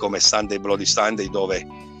testi come Sunday Bloody Sunday, dove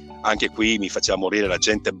anche qui mi faceva morire, la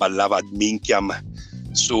gente ballava ad minchiam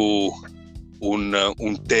su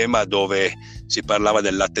un tema dove si parlava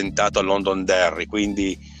dell'attentato a Londonderry.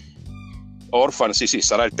 Quindi Orphan sì,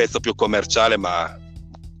 sarà il pezzo più commerciale, ma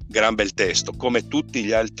gran bel testo, come tutti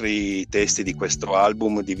gli altri testi di questo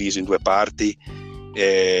album, diviso in 2 parti,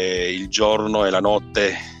 il giorno e la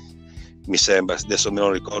notte, mi sembra, adesso me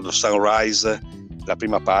lo ricordo, Sunrise la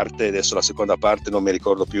prima parte, adesso la seconda parte non mi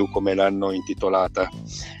ricordo più come l'hanno intitolata.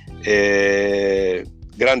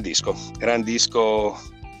 Gran disco,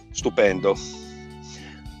 stupendo,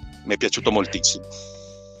 mi è piaciuto moltissimo.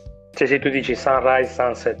 Sì, tu dici Sunrise,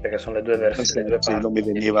 Sunset, che sono le due versioni, le due parti. Non mi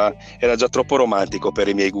veniva, era già troppo romantico per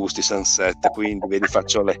i miei gusti Sunset, quindi vedi,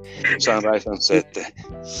 faccio le Sunrise, Sunset.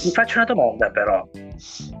 Ti faccio una domanda però,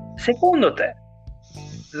 secondo te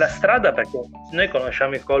la strada, perché noi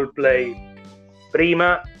conosciamo i Coldplay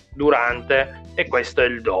prima, durante e questo è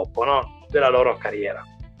il dopo, no? Della loro carriera,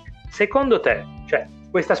 secondo te, cioè,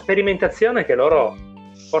 questa sperimentazione che loro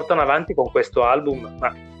portano avanti con questo album,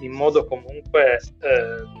 ma in modo comunque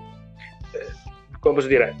come posso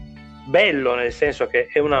dire, bello, nel senso che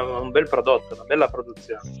è un bel prodotto, una bella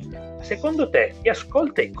produzione, secondo te chi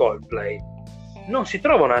ascolta i Coldplay non si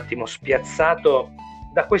trova un attimo spiazzato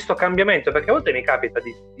da questo cambiamento? Perché a volte mi capita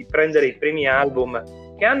di prendere i primi album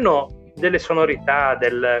che hanno delle sonorità,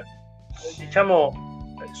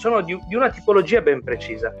 diciamo, sono di una tipologia ben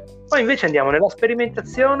precisa, poi invece andiamo nella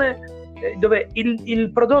sperimentazione dove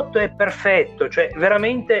il prodotto è perfetto, cioè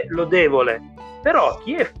veramente lodevole, però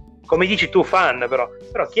chi è, come dici tu, fan, però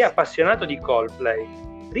chi è appassionato di Coldplay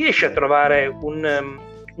riesce a trovare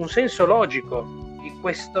un senso logico di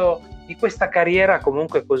questa carriera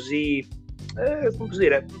comunque così, come posso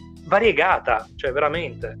dire, variegata, cioè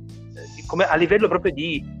veramente, come a livello proprio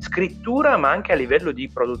di scrittura, ma anche a livello di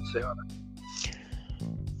produzione.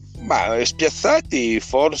 Ma spiazzati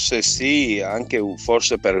forse sì, anche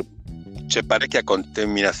forse c'è parecchia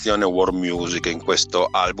contaminazione world music in questo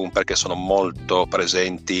album, perché sono molto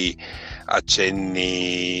presenti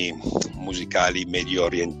accenni musicali medio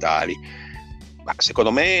orientali, ma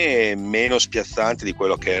secondo me meno spiazzanti di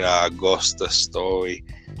quello che era Ghost Story,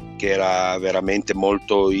 che era veramente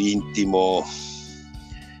molto intimo.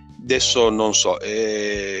 Adesso non so,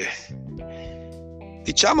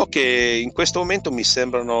 diciamo che in questo momento mi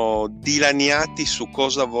sembrano dilaniati su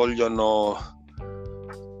cosa vogliono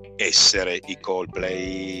essere i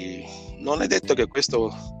Coldplay. Non è detto che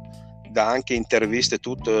questo, da anche interviste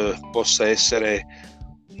tutto, possa essere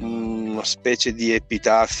una specie di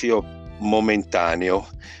epitaffio momentaneo,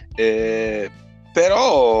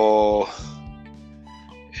 però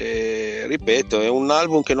ripeto, è un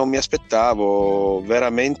album che non mi aspettavo,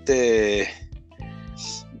 veramente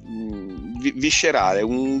viscerale,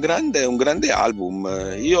 un grande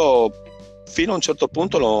album. Io fino a un certo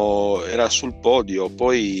punto era sul podio,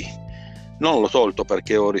 poi non l'ho tolto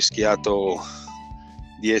perché ho rischiato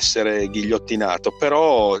di essere ghigliottinato,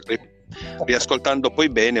 però riascoltando poi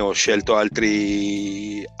bene ho scelto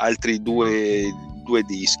altri due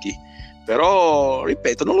dischi. Però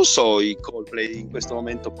ripeto, non lo so i Coldplay in questo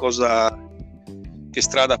momento che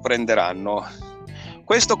strada prenderanno.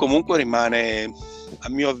 Questo comunque rimane, a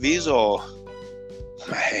mio avviso,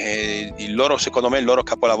 secondo me il loro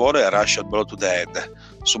capolavoro è Rush of Blood to the Head.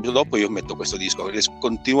 Subito dopo io metto questo disco,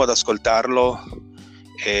 continuo ad ascoltarlo,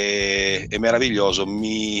 è meraviglioso,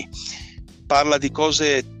 mi parla di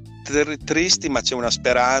cose tristi, ma c'è una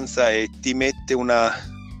speranza e ti mette una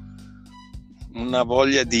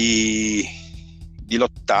voglia di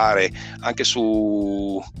lottare anche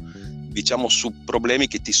su problemi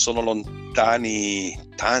che ti sono lontani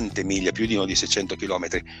tante miglia, più di 600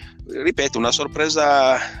 chilometri. Ripeto, una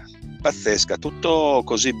sorpresa pazzesca, tutto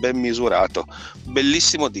così ben misurato,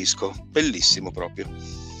 bellissimo disco, bellissimo proprio.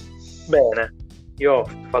 Bene, io ho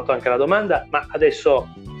fatto anche la domanda, ma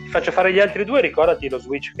adesso ti faccio fare gli altri due. Ricordati lo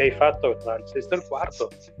switch che hai fatto tra il sesto e il quarto,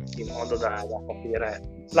 in modo da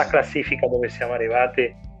capire la classifica, dove siamo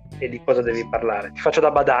arrivati e di cosa devi parlare. Ti faccio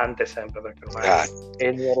da badante sempre, perché ormai è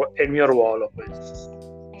il mio ruolo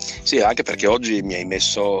questo. Sì, anche perché oggi mi hai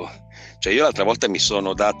messo, cioè io l'altra volta mi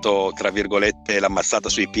sono dato, tra virgolette, l'ammazzata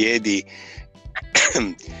sui piedi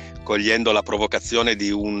cogliendo la provocazione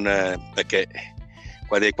di perché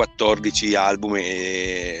qua dei 14 album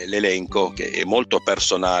e l'elenco, che è molto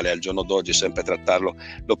personale al giorno d'oggi, sempre trattarlo,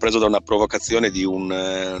 l'ho preso da una provocazione di un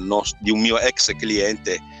mio ex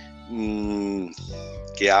cliente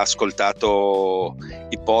che ha ascoltato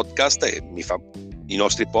i podcast e i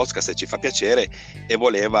nostri podcast e ci fa piacere, e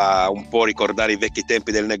voleva un po' ricordare i vecchi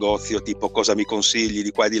tempi del negozio, tipo cosa mi consigli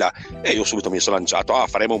di qua e di là, e io subito mi sono lanciato,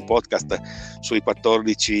 faremo un podcast sui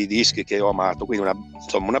 14 dischi che ho amato, quindi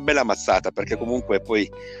una bella mazzata, perché comunque poi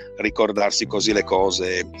ricordarsi così le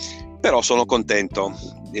cose, però sono contento,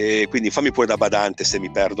 e quindi fammi pure da badante se mi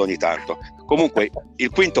perdo ogni tanto. Comunque il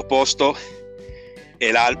quinto posto è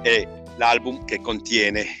l'album che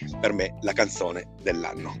contiene per me la canzone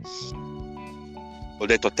dell'anno. Ho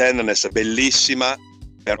detto Tenderness, bellissima,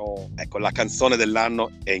 però ecco, la canzone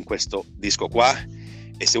dell'anno è in questo disco qua,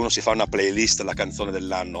 e se uno si fa una playlist, la canzone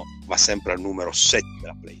dell'anno va sempre al numero 7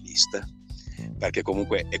 della playlist, perché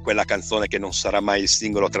comunque è quella canzone che non sarà mai il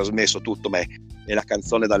singolo trasmesso tutto, ma è la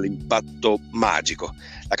canzone dall'impatto magico.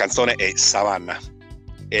 La canzone è Savannah,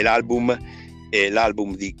 e l'album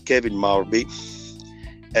di Kevin Morby,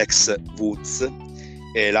 ex Woods,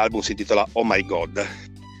 e l'album si intitola Oh My God,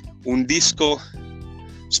 un disco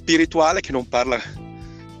spirituale che non parla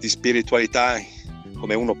di spiritualità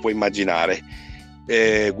come uno può immaginare,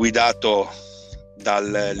 guidato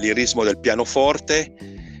dal lirismo del pianoforte.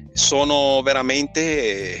 Sono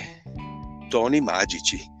veramente toni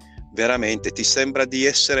magici, veramente ti sembra di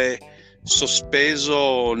essere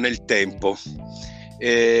sospeso nel tempo.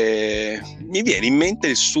 Mi viene in mente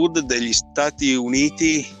il sud degli Stati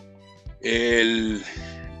Uniti,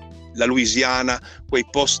 la Louisiana, quei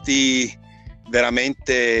posti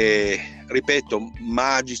veramente, ripeto,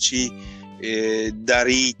 magici, da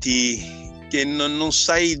riti, che non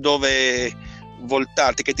sai dove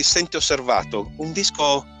voltarti, che ti senti osservato. Un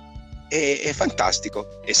disco è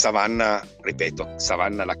fantastico. E Savannah, ripeto,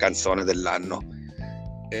 Savannah, la canzone dell'anno,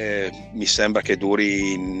 mi sembra che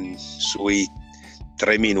duri sui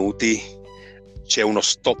 3 minuti. C'è uno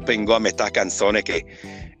stop and go a metà canzone che,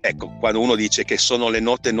 ecco, quando uno dice che sono le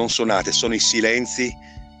note non suonate, sono i silenzi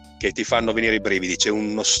che ti fanno venire i brividi. C'è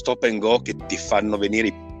uno stop and go che ti fanno venire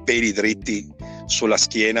i peli dritti sulla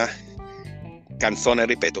schiena. Canzone,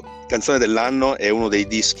 ripeto, canzone dell'anno, è uno dei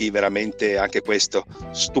dischi veramente, anche questo,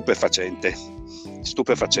 stupefacente.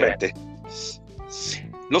 Beh.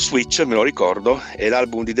 Lo Switch, me lo ricordo, è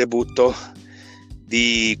l'album di debutto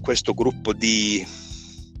di questo gruppo di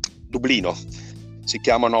Dublino, si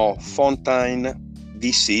chiamano Fontaine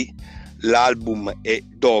DC, l'album è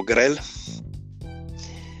Dogrel,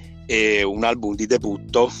 è un album di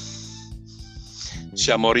debutto.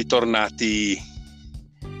 Siamo ritornati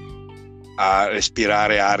a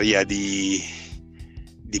respirare aria di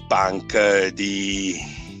punk, di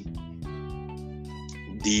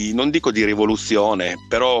non dico di rivoluzione,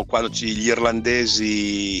 però quando gli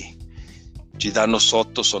irlandesi ci danno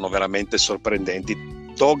sotto sono veramente sorprendenti.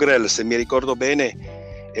 Dogrel, se mi ricordo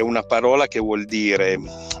bene, è una parola che vuol dire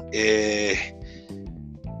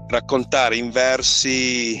raccontare in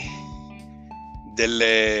versi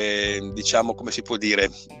delle, diciamo, come si può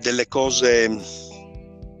dire, delle cose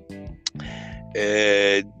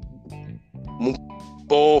un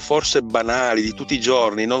po' forse banali di tutti i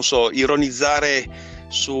giorni, non so, ironizzare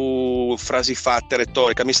su frasi fatte,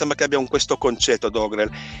 retorica. Mi sembra che abbia questo concetto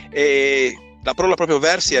Dogrel, e la parola proprio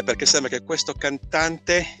versi è perché sembra che questo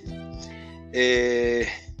cantante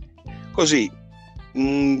così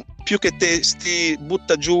più che testi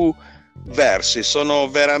butta giù versi, sono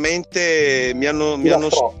veramente mi hanno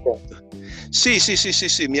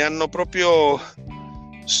sì, mi hanno proprio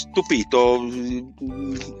stupito,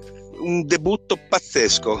 un debutto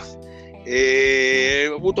pazzesco, e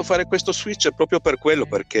ho voluto fare questo switch proprio per quello,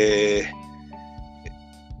 perché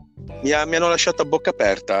mi hanno lasciato a bocca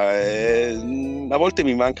aperta, a volte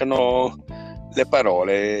mi mancano le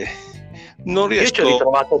parole, non riesco. Io ci ho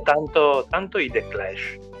ritrovato tanto i The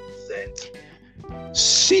Clash dentro.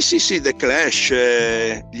 Sì, The Clash,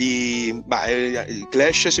 il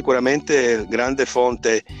Clash è sicuramente grande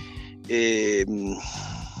fonte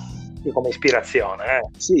come ispirazione,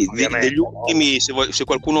 sì, degli ultimi, se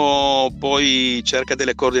qualcuno poi cerca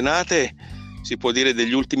delle coordinate, si può dire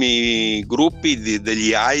degli ultimi gruppi,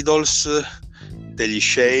 degli Idols, degli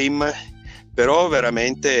Shame, però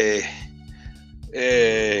veramente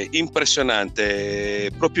impressionante,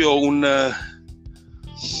 proprio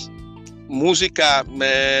musica,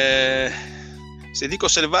 se dico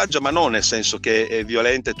selvaggia, ma non nel senso che è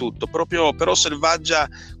violenta e tutto, proprio però selvaggia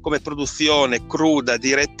come produzione, cruda,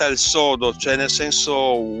 diretta al sodo, cioè nel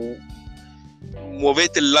senso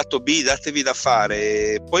muovete il lato B, datevi da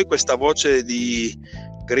fare. Poi questa voce di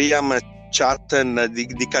Graham Chatten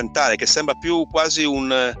di cantare, che sembra più quasi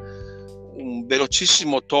un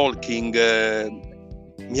velocissimo talking,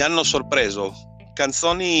 mi hanno sorpreso,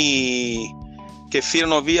 canzoni che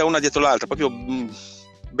filano via una dietro l'altra, proprio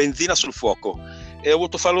benzina sul fuoco, e ho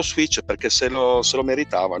voluto fare lo switch perché se lo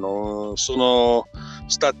meritavano, sono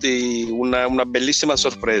stati una bellissima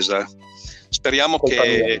sorpresa. Speriamo colpa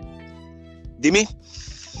che mia. Dimmi?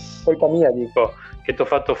 Colpa mia, dico, che ti ho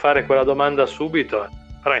fatto fare quella domanda subito,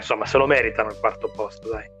 però insomma se lo meritano il quarto posto,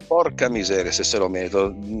 dai. Porca miseria se lo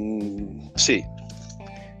merito. Sì,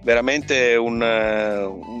 veramente un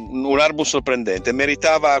album sorprendente,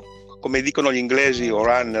 meritava, come dicono gli inglesi,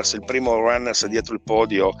 runners, il primo runners dietro il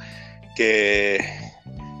podio, che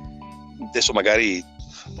adesso magari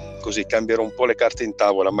così cambierò un po' le carte in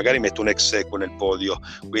tavola, magari metto un ex aequo nel podio,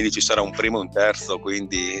 quindi ci sarà un primo e un terzo,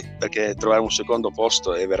 quindi, perché trovare un secondo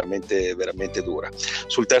posto è veramente veramente dura.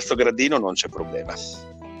 Sul terzo gradino non c'è problema.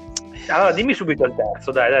 Allora dimmi subito il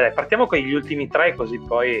terzo, dai, partiamo con gli ultimi tre, così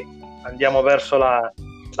poi andiamo verso la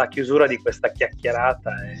chiusura di questa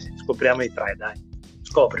chiacchierata e scopriamo i tre, dai.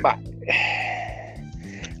 Scopri.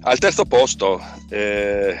 Al terzo posto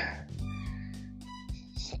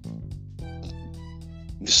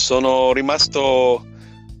sono rimasto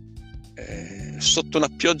sotto una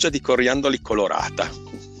pioggia di coriandoli colorata.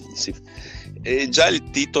 Sì. E già il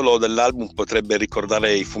titolo dell'album potrebbe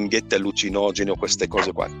ricordare i funghetti allucinogeni o queste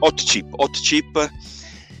cose qua. Hot Chip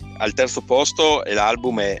al terzo posto, e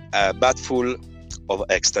l'album è Batful of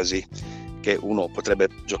Ecstasy, che uno potrebbe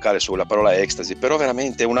giocare sulla parola ecstasy, però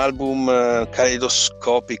veramente è un album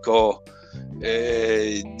caleidoscopico,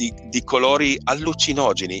 di colori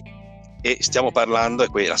allucinogeni, e stiamo parlando, e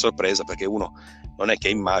qui è la sorpresa, perché uno non è che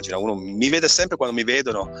immagina, uno mi vede sempre, quando mi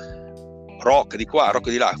vedono, rock di qua, rock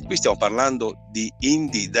di là. Qui stiamo parlando di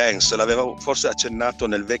indie dance, l'avevo forse accennato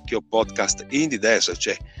nel vecchio podcast, indie dance,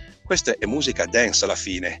 cioè questa è musica dance alla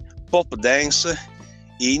fine, pop dance,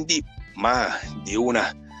 indie, ma di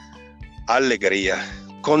una allegria,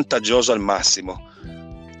 contagiosa al massimo,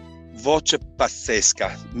 voce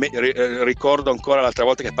pazzesca. Ricordo ancora l'altra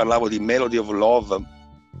volta che parlavo di Melody of Love,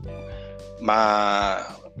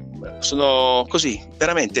 ma sono così,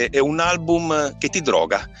 veramente è un album che ti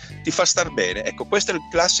droga, ti fa star bene. Ecco, questo è il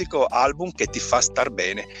classico album che ti fa star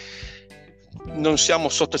bene. Non siamo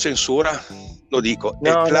sotto censura, lo dico.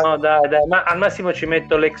 No, dai, ma al massimo ci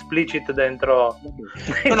metto l'explicit dentro,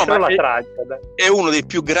 no, la traccia. Dai. È uno dei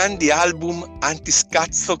più grandi album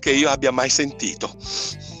antiscazzo che io abbia mai sentito.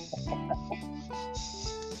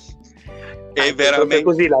 È veramente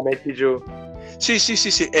così la metti giù. Sì,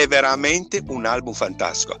 è veramente un album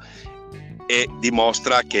fantastico, e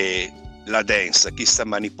dimostra che la dance, chi sa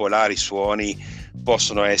manipolare i suoni,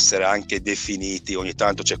 possono essere anche definiti. Ogni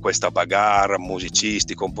tanto c'è questa bagarre,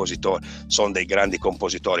 musicisti, compositori, sono dei grandi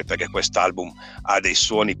compositori, perché quest'album ha dei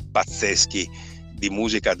suoni pazzeschi di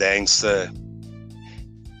musica dance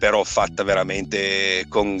però fatta veramente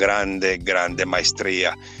con grande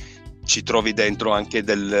maestria. Ci trovi dentro anche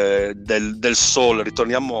del soul,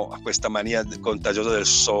 ritorniamo a questa mania contagiosa del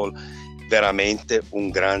soul, veramente un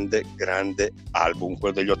grande album,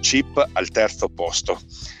 quello degli Hot Chip al terzo posto.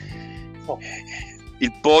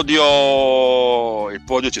 Il podio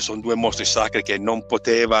ci sono due mostri sacri che non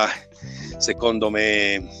poteva, secondo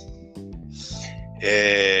me,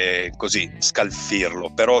 così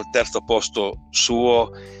scalfirlo, però il terzo posto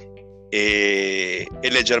suo è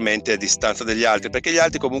leggermente a distanza degli altri, perché gli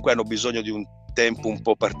altri comunque hanno bisogno di un tempo un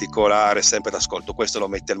po' particolare sempre d'ascolto. Questo lo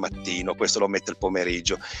metti al mattino, questo lo metti al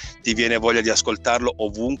pomeriggio, ti viene voglia di ascoltarlo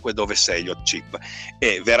ovunque dove sei. Hot Chip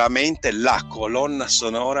è veramente la colonna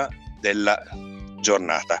sonora della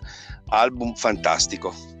giornata, album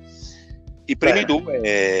fantastico. I primi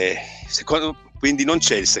due, quindi non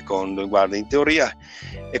c'è il secondo. Guarda, in teoria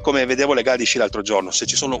è come vedevo le gare di sci l'altro giorno, se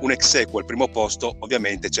ci sono un ex aequo al primo posto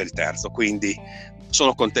ovviamente c'è il terzo, quindi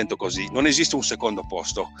sono contento così. Non esiste un secondo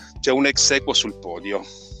posto, c'è un ex aequo sul podio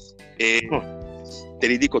e te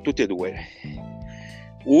li dico tutti e due.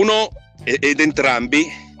 Uno ed entrambi,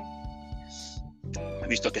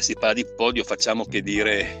 visto che si parla di podio, facciamo che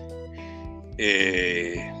dire,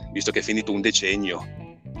 visto che è finito un decennio,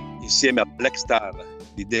 insieme a Black Star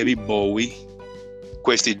di David Bowie,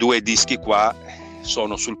 questi due dischi qua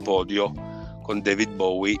sono sul podio con David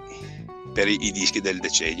Bowie per i dischi del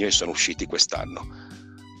decennio e sono usciti quest'anno.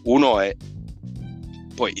 Uno è,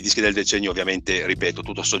 poi i dischi del decennio ovviamente, ripeto,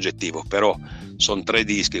 tutto soggettivo, però sono 3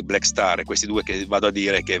 dischi, Black Star e questi due che vado a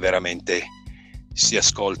dire che veramente si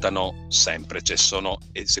ascoltano sempre, cioè sono,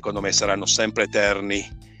 e secondo me saranno sempre eterni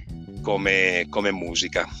come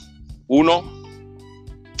musica. Uno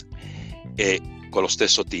è con lo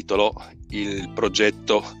stesso titolo il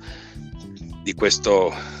progetto di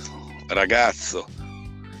questo ragazzo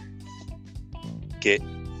che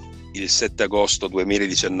il 7 agosto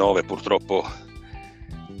 2019 purtroppo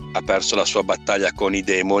ha perso la sua battaglia con i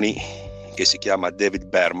demoni, che si chiama David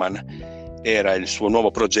Berman. Era il suo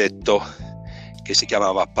nuovo progetto che si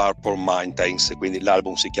chiamava Purple Mountains, quindi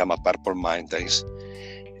l'album si chiama Purple Mountains.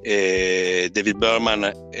 David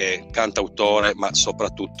Berman è cantautore ma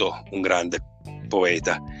soprattutto un grande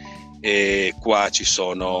poeta, e qua ci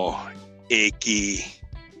sono echi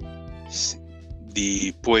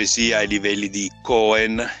di poesia ai livelli di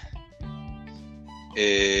Cohen,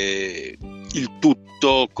 il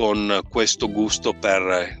tutto con questo gusto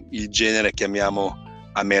per il genere chiamiamo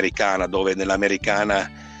americana, dove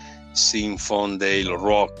nell'americana si infonde il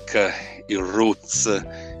rock, il roots,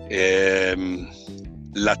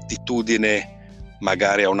 l'attitudine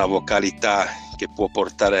magari a una vocalità che può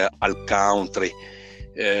portare al country.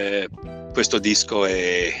 Questo disco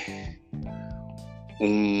è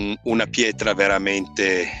una pietra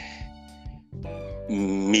veramente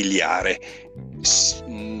miliare,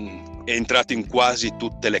 è entrato in quasi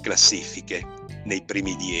tutte le classifiche nei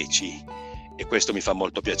primi 10 e questo mi fa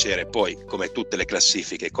molto piacere. Poi, come tutte le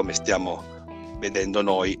classifiche, come stiamo vedendo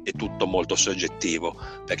noi, è tutto molto soggettivo,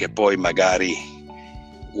 perché poi magari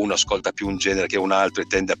uno ascolta più un genere che un altro e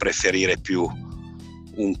tende a preferire più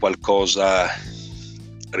un qualcosa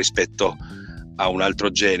rispetto a un altro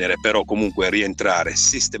genere, però comunque rientrare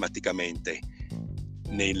sistematicamente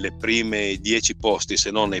nelle prime 10 posti,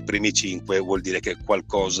 se non nei primi 5, vuol dire che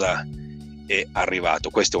qualcosa è arrivato.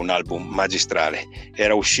 Questo è un album magistrale,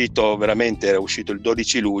 era uscito il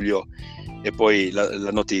 12 luglio e poi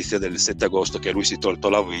la notizia del 7 agosto che lui si è tolto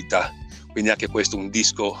la vita, quindi anche questo un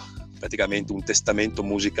disco, praticamente un testamento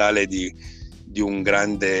musicale di un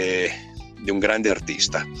grande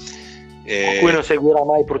artista. A cui non seguirà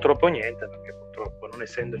mai purtroppo niente, perché purtroppo non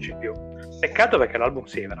essendoci più. Peccato, perché l'album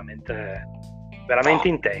sì è veramente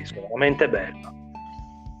intenso, veramente bello.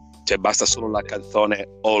 Cioè basta solo la canzone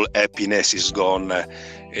All Happiness Is Gone,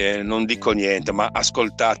 non dico niente, ma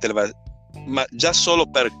ascoltatela, ma già solo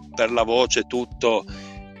per la voce, tutto,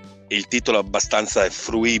 il titolo è abbastanza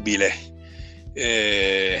fruibile,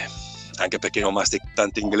 anche perché non mastica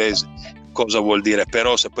tanto inglese cosa vuol dire,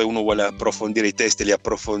 però se poi uno vuole approfondire i testi li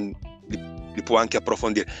può anche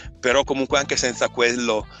approfondire, però comunque anche senza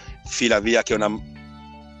quello fila via, che è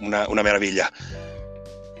una meraviglia.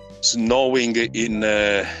 Snowing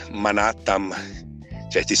in Manhattan,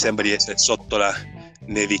 cioè ti sembra di essere sotto la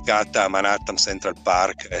nevicata a Manhattan Central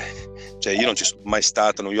Park, cioè io non ci sono mai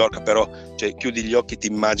stato a New York, però cioè, chiudi gli occhi, ti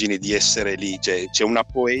immagini di essere lì, cioè, c'è una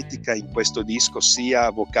poetica in questo disco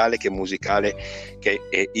sia vocale che musicale che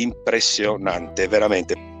è impressionante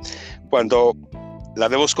veramente. Quando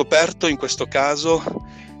l'avevo scoperto in questo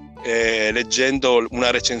caso leggendo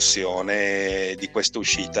una recensione di questa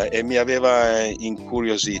uscita, e mi aveva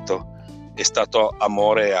incuriosito è stato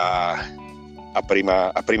amore a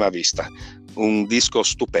prima vista. Un disco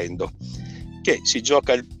stupendo che si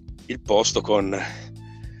gioca il posto con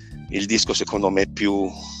il disco secondo me più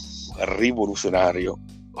rivoluzionario,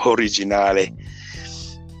 originale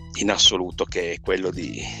in assoluto, che è quello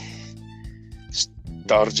di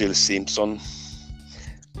Sturgill Simpson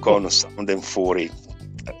con Sound and Fury.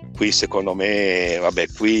 Qui secondo me,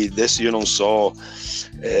 vabbè, qui adesso io non so,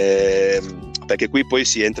 perché qui poi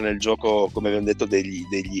si entra nel gioco, come abbiamo detto, degli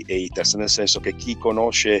haters, nel senso che chi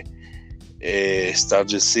conosce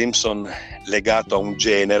Sturgill Simpson legato a un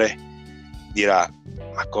genere dirà: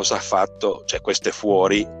 ma cosa ha fatto? Cioè, questo è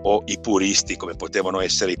fuori. O i puristi, come potevano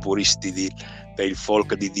essere i puristi per il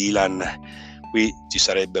folk di Dylan, qui ci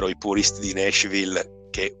sarebbero i puristi di Nashville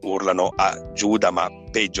che urlano a Giuda, ma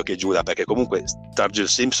peggio che Giuda, perché comunque Sturgill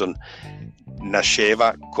Simpson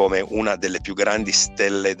nasceva come una delle più grandi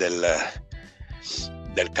stelle del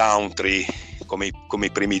country, come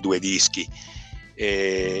i primi due dischi.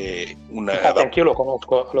 Infatti anch'io lo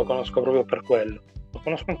conosco proprio per quello, lo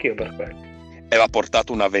conosco anch'io per quello. Aveva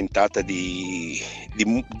portato una ventata di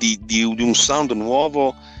un sound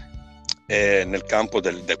nuovo nel campo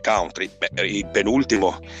del country. Beh, il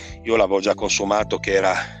penultimo io l'avevo già consumato, che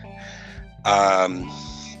era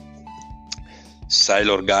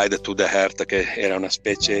Sailor Guide to the Heart, che era una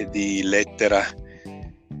specie di lettera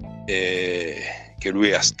che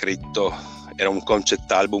lui ha scritto, era un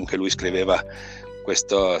concept album che lui scriveva,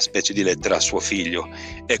 questa specie di lettera a suo figlio,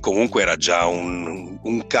 e comunque era già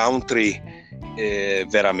un country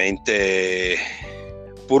veramente,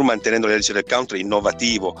 pur mantenendo le leggi del country,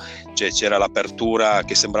 innovativo. Cioè, c'era l'apertura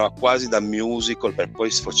che sembrava quasi da musical per poi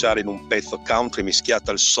sfociare in un pezzo country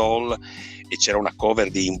mischiato al soul, e c'era una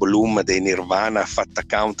cover di In Bloom dei Nirvana fatta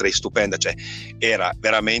country stupenda. Cioè, era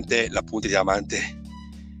veramente la punta di diamante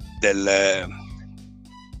della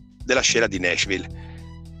scena di Nashville.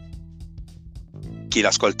 Chi l'ha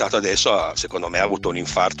ascoltato adesso secondo me ha avuto un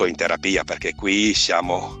infarto in terapia, perché qui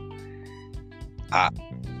siamo ha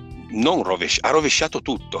rovesciato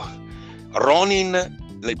tutto.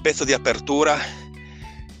 Ronin, il pezzo di apertura,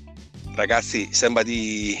 ragazzi, sembra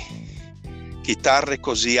di chitarre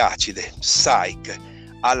così acide, psych,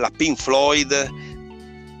 alla Pink Floyd,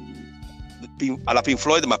 ma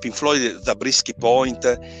Pink Floyd da Brisky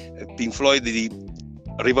Point, Pink Floyd di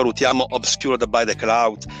rivalutiamo Obscured by the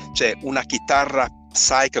Cloud. Cioè, una chitarra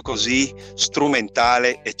psych così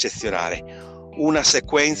strumentale eccezionale, una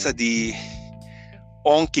sequenza di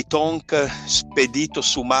honky tonk spedito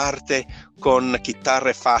su Marte con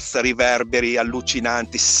chitarre fazza, riverberi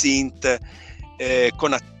allucinanti, synth,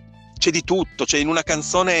 c'è di tutto. Cioè, in una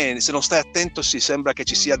canzone, se non stai attento, si sembra che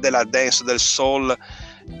ci sia della dance, del soul,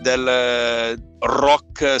 del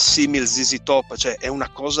rock simil ZZ Top. Cioè, è una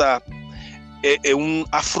cosa,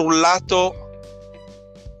 ha frullato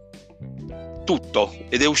tutto,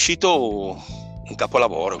 ed è uscito un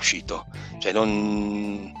capolavoro, cioè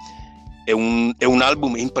è un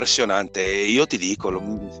album impressionante. Io ti dico,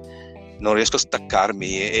 non riesco a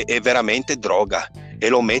staccarmi, è veramente droga, e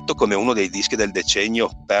lo metto come uno dei dischi del decennio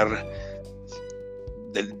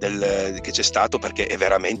che c'è stato, perché è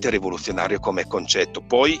veramente rivoluzionario come concetto.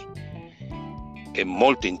 Poi, che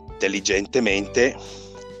molto intelligentemente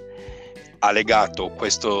ha legato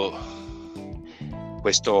questo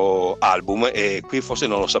album, e qui forse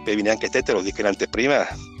non lo sapevi neanche te lo dico in anteprima,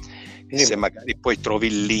 se magari poi trovi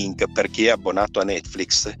il link per chi è abbonato a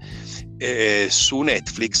Netflix. Su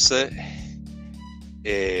Netflix,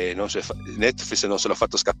 Netflix non se l'ha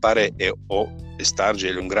fatto scappare, o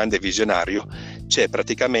Sturgill è un grande visionario. C'è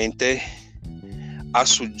praticamente a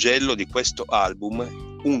suggello di questo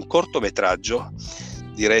album un cortometraggio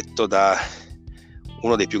diretto da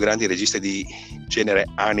uno dei più grandi registi di genere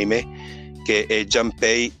anime, che è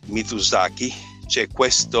Junpei Mizusaki. C'è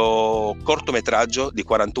questo cortometraggio di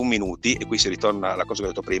 41 minuti, e qui si ritorna alla cosa che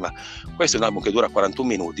ho detto prima. Questo è un album che dura 41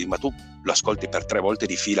 minuti, ma tu lo ascolti per 3 volte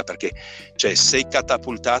di fila, perché cioè, sei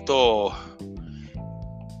catapultato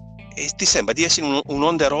e ti sembra di essere un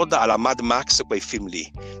on the road alla Mad Max, quei film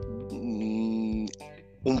lì.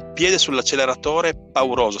 Un piede sull'acceleratore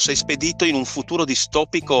pauroso, sei spedito in un futuro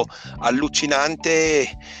distopico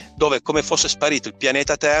allucinante, dove come fosse sparito il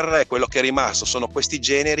pianeta Terra, e quello che è rimasto sono questi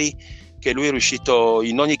generi che lui è riuscito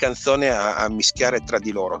in ogni canzone a mischiare tra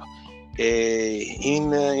di loro. È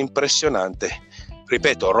impressionante.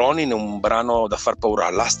 Ripeto, Ronin è un brano da far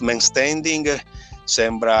paura. Last Man Standing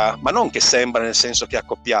sembra, ma non che sembra nel senso che è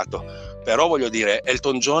accoppiato, però voglio dire,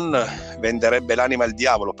 Elton John venderebbe l'anima al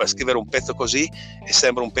diavolo per scrivere un pezzo così, e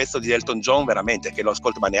sembra un pezzo di Elton John veramente, che lo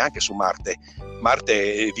ascolti, ma neanche su Marte.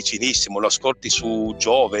 Marte è vicinissimo, lo ascolti su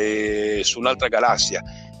Giove, su un'altra galassia.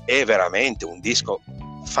 è veramente un disco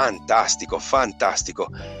fantastico.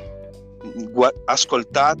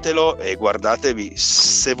 Ascoltatelo e guardatevi,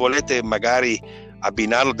 se volete magari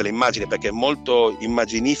abbinarlo delle immagini, perché è molto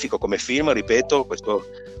immaginifico come film, ripeto,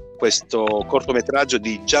 questo cortometraggio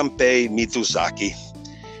di Junpei Mizusaki.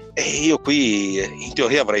 E io qui in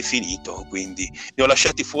teoria avrei finito, quindi ne ho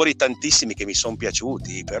lasciati fuori tantissimi che mi sono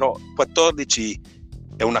piaciuti, però 14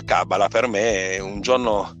 è una cabala per me. Un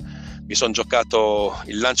giorno mi sono giocato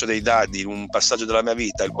il lancio dei dadi in un passaggio della mia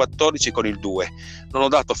vita, il 14 con il 2, non ho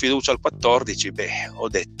dato fiducia al 14, ho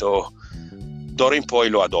detto d'ora in poi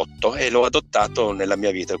lo adotto, e l'ho adottato nella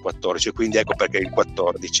mia vita il 14, quindi ecco perché il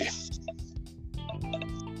 14.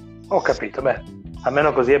 Ho capito,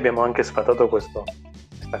 almeno così abbiamo anche sfatato questa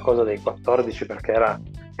cosa dei 14, perché era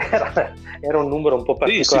un numero un po'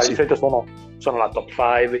 particolare. Di solito sono la top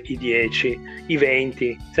 5, i 10, i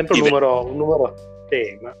 20, sempre un numero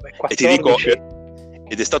ma 14... E ti dico,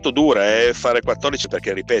 ed è stato duro fare 14,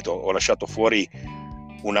 perché ripeto, ho lasciato fuori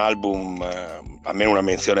un album, almeno una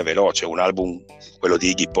menzione veloce, un album, quello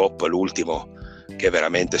di Iggy Pop, l'ultimo, che è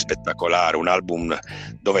veramente spettacolare, un album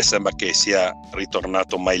dove sembra che sia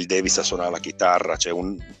ritornato Miles Davis a suonare la chitarra, cioè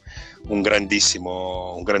un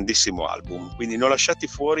grandissimo album, quindi ne ho lasciati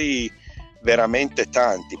fuori veramente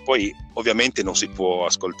tanti. Poi ovviamente non si può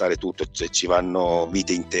ascoltare tutto, cioè ci vanno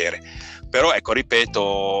vite intere, però ecco,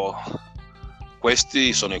 ripeto,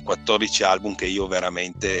 questi sono i 14 album che io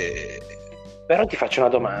veramente... Però ti faccio una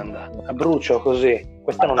domanda a brucio, così,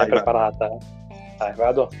 questa non è preparata. Dai,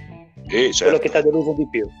 vado. Certo. Quello che ti ha deluso di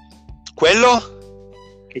più. Quello?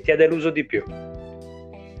 Che ti ha deluso di più.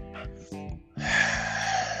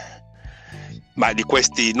 Ma di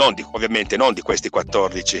questi, ovviamente non di questi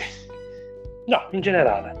 14. No, in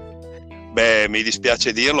generale. Mi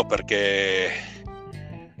dispiace dirlo, perché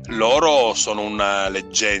loro sono una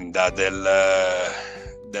leggenda del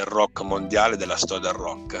rock mondiale, della storia del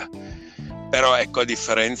rock. Però ecco, a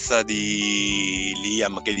differenza di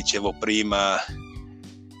Liam, che dicevo prima,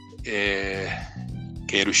 che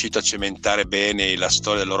è riuscito a cementare bene la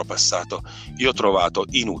storia del loro passato, io ho trovato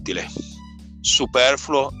inutile,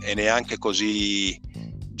 superfluo e neanche così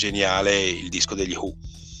geniale il disco degli Who.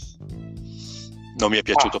 Non mi è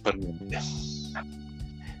piaciuto per niente.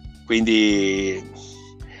 Quindi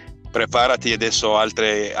preparati adesso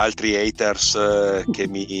altri haters che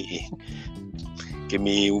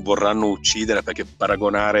mi vorranno uccidere, perché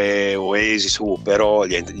paragonare Oasis però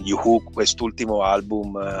gli Who, quest'ultimo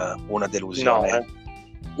album, una delusione.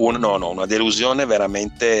 Una delusione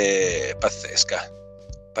veramente pazzesca.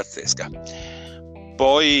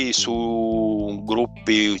 Poi su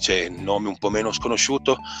gruppi, cioè nomi un po' meno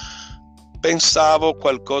sconosciuto, pensavo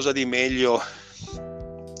qualcosa di meglio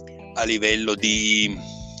a livello di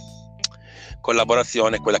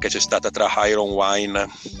collaborazione, quella che c'è stata tra Iron Wine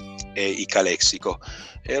e i Calexico.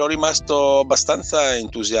 Ero rimasto abbastanza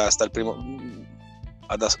entusiasta al primo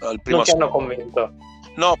non ti hanno convinto?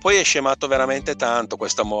 No, poi è scemato veramente tanto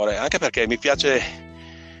questo amore, anche perché mi piace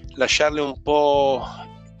lasciarli un po'...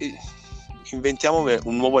 Inventiamo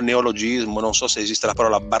un nuovo neologismo, non so se esiste la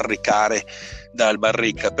parola barricare dal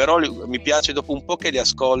barricca, però mi piace dopo un po' che li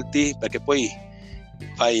ascolti, perché poi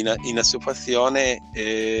fai in assuefazione,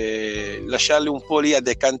 lasciarli un po' lì a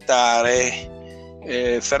decantare,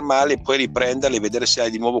 fermarli e poi riprenderli, vedere se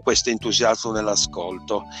hai di nuovo questo entusiasmo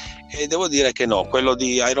nell'ascolto. E devo dire che no, quello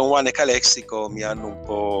di Iron One e Calexico mi hanno un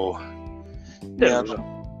po'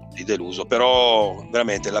 deluso, però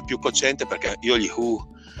veramente la più cocente, perché io gli Who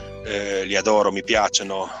li adoro, mi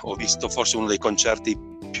piacciono. Ho visto forse uno dei concerti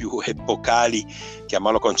più epocali,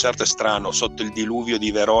 chiamarlo concerto è strano, sotto il diluvio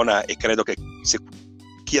di Verona, e credo che se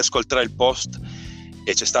chi ascolterà il post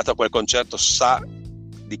e c'è stato quel concerto sa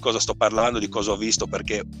di cosa sto parlando, di cosa ho visto,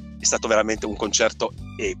 perché è stato veramente un concerto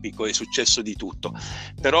epico, è successo di tutto,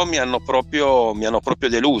 però mi hanno proprio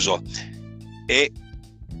deluso. E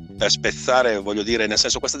per spezzare, voglio dire, nel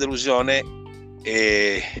senso, questa delusione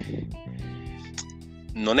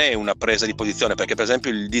non è una presa di posizione, perché per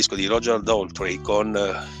esempio il disco di Roger Daltrey con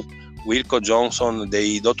Wilco Johnson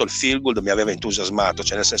dei Dr. Feelgood mi aveva entusiasmato,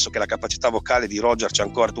 cioè nel senso che la capacità vocale di Roger c'è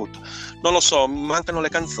ancora tutto. Non lo so, mancano le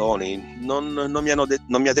canzoni, non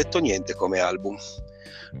mi ha detto niente come album,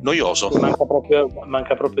 noioso.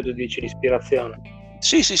 Manca proprio, tu dici, l'ispirazione.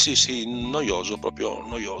 Sì, noioso, proprio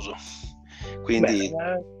noioso. Quindi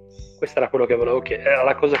questo era quello che volevo chiedere, era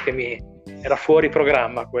la cosa che mi era fuori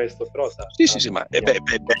programma, questo, però sì, ma è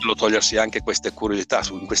bello togliersi anche queste curiosità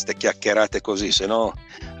su queste chiacchierate così, se no,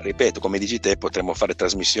 ripeto, come dici te, potremmo fare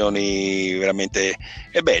trasmissioni veramente,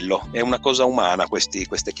 è bello, è una cosa umana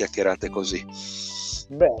queste chiacchierate così.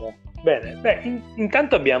 Bene. Beh,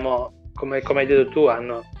 intanto abbiamo come hai detto tu,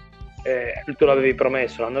 tu l'avevi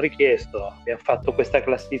promesso, l'hanno richiesto, abbiamo fatto questa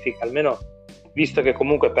classifica, almeno visto che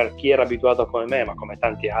comunque per chi era abituato come me, ma come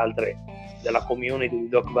tanti altri della community di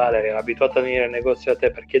Doc Valery, era abituato a venire in negozio da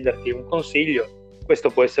te per chiederti un consiglio, questo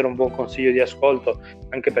può essere un buon consiglio di ascolto,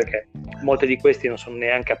 anche perché molti di questi non sono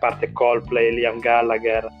neanche, a parte Coldplay, Liam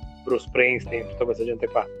Gallagher, Bruce Springsteen, tutta questa gente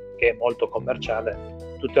qua, che è molto commerciale.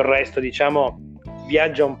 Tutto il resto, diciamo,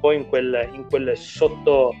 viaggia un po' in quel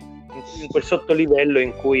sottolivello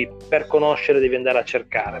in cui per conoscere devi andare a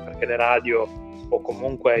cercare, perché le radio o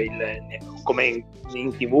comunque come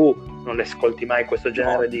in TV non le ascolti mai questo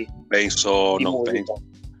genere di musica.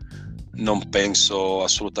 Non penso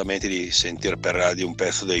assolutamente di sentire per radio un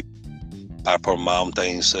pezzo dei Purple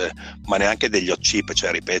Mountains, ma neanche degli Hot Chip,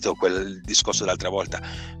 cioè ripeto quel discorso dell'altra volta.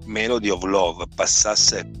 Melody of Love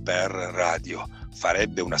passasse per radio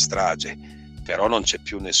farebbe una strage, però non c'è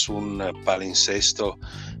più nessun palinsesto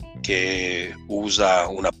che usa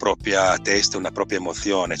una propria testa, una propria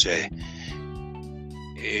emozione, cioè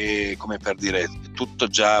è come per dire tutto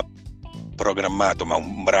già programmato. Ma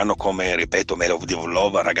un brano come, ripeto, Melody of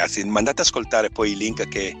Love, ragazzi, mandate ad ascoltare poi i link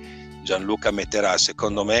che Gianluca metterà.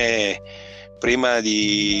 Secondo me, prima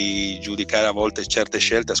di giudicare a volte certe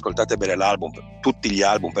scelte, ascoltate bene l'album, tutti gli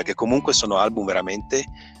album, perché comunque sono album veramente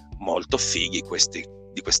molto fighi questi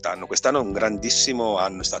di quest'anno. Quest'anno è un grandissimo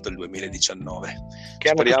anno, è stato il 2019, che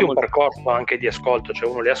hanno tutti un percorso anche di ascolto, cioè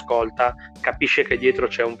uno li ascolta, capisce che dietro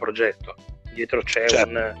c'è un progetto, dietro c'è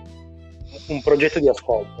un progetto di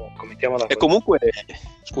ascolto, mettiamola così. E comunque,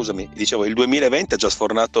 scusami, dicevo, il 2020 ha già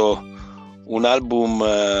sfornato un album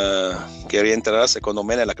che rientrerà secondo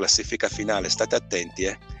me nella classifica finale, state attenti,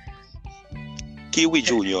 Kiwi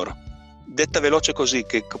Junior, detta veloce così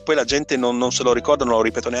che poi la gente non se lo ricorda, non lo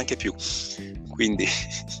ripeto neanche più, quindi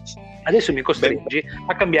adesso mi costringi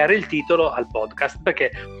a cambiare il titolo al podcast,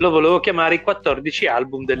 perché lo volevo chiamare i 14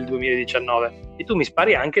 album del 2019 e tu mi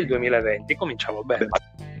spari anche il 2020, cominciamo bene.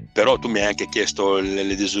 Però tu mi hai anche chiesto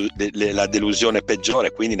la delusione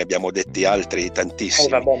peggiore, quindi ne abbiamo detti altri tantissimi.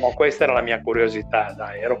 Vabbè, ma questa era la mia curiosità,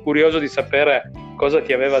 dai, ero curioso di sapere cosa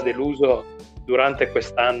ti aveva deluso durante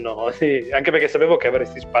quest'anno, anche perché sapevo che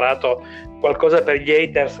avresti sparato qualcosa per gli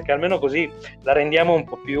haters, che almeno così la rendiamo un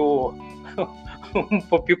po'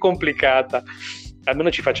 più complicata,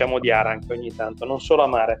 almeno ci facciamo odiare anche ogni tanto, non solo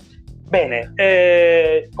amare. Bene,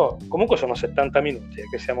 comunque sono 70 minuti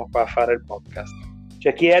che siamo qua a fare il podcast.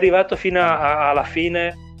 Cioè, chi è arrivato fino alla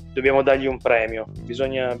fine dobbiamo dargli un premio,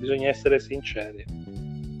 bisogna essere sinceri.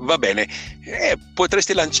 Va bene,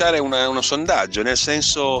 potresti lanciare uno sondaggio, nel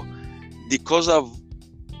senso di cosa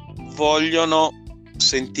vogliono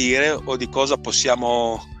sentire o di cosa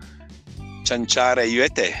possiamo cianciare io e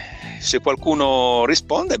te. Se qualcuno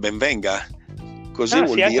risponde, ben venga, così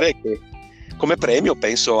vuol dire che come premio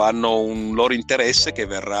penso hanno un loro interesse che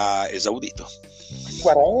verrà esaudito.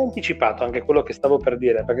 Guarda, hai anticipato anche quello che stavo per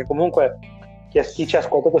dire, perché comunque chi ci ha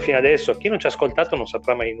ascoltato fino adesso, chi non ci ha ascoltato non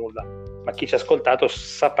saprà mai nulla, ma chi ci ha ascoltato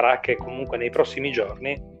saprà che comunque nei prossimi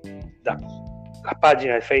giorni la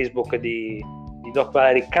pagina Facebook di Doc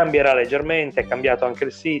Valery cambierà leggermente, è cambiato anche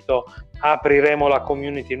il sito, apriremo la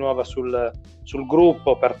community nuova sul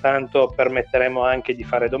gruppo, pertanto permetteremo anche di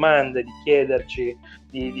fare domande, di chiederci,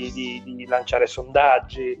 di lanciare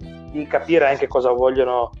sondaggi, di capire anche cosa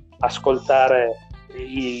vogliono ascoltare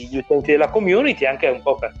gli utenti della community, anche un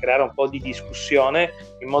po' per creare un po' di discussione,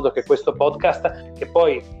 in modo che questo podcast, che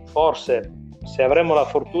poi forse, se avremo la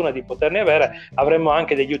fortuna di poterne avere, avremo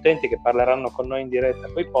anche degli utenti che parleranno con noi in diretta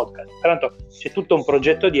con i podcast. Pertanto c'è tutto un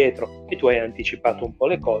progetto dietro e tu hai anticipato un po'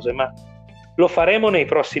 le cose, ma lo faremo nei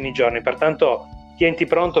prossimi giorni, pertanto tienti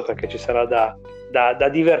pronto, perché ci sarà da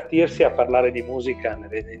divertirsi a parlare di musica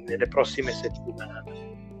nelle prossime settimane.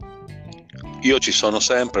 Io ci sono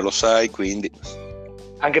sempre, lo sai, quindi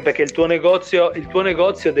anche perché il tuo negozio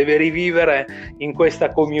deve rivivere in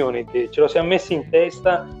questa community, ce lo siamo messi in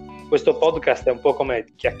testa. Questo podcast è un po' come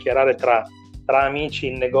chiacchierare tra amici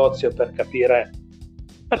in negozio per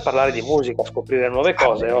parlare di musica, scoprire nuove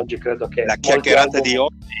cose. Oggi credo che la chiacchierata di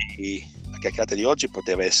oggi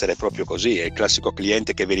poteva essere proprio così. È il classico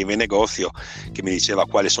cliente che veniva in negozio che mi diceva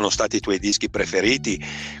quali sono stati i tuoi dischi preferiti,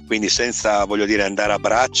 quindi senza, andare a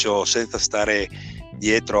braccio, senza stare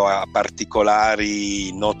dietro a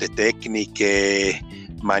particolari note tecniche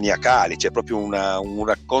maniacali, c'è proprio un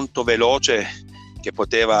racconto veloce che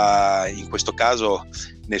poteva in questo caso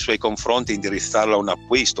nei suoi confronti indirizzarlo a un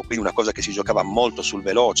acquisto, quindi una cosa che si giocava molto sul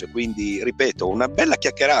veloce. Quindi ripeto, una bella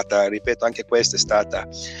chiacchierata, anche questa è stata,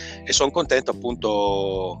 e sono contento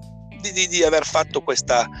appunto di aver fatto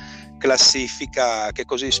questa classifica, che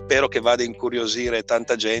così spero che vada a incuriosire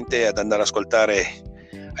tanta gente ad andare ad ascoltare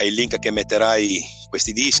ai link che metterai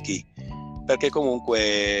questi dischi, perché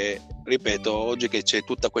comunque, ripeto, oggi che c'è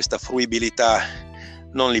tutta questa fruibilità,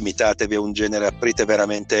 non limitatevi a un genere, aprite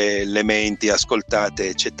veramente le menti,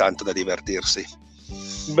 ascoltate, c'è tanto da divertirsi.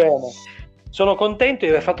 Bene, sono contento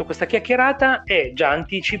di aver fatto questa chiacchierata e già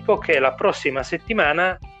anticipo che la prossima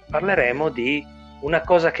settimana parleremo di una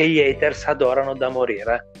cosa che gli haters adorano da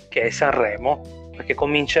morire, che è Sanremo, perché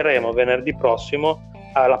cominceremo venerdì prossimo,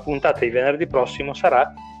 la puntata di venerdì prossimo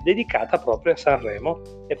sarà dedicata proprio a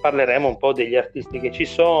Sanremo e parleremo un po' degli artisti che ci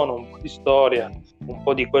sono, un po' di storia, un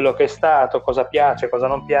po' di quello che è stato, cosa piace, cosa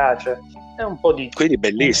non piace, e un po' di... Quindi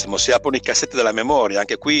bellissimo, si aprono i cassetti della memoria,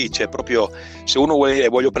 anche qui c'è proprio, se uno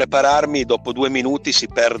voglio prepararmi, dopo 2 minuti si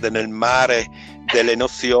perde nel mare delle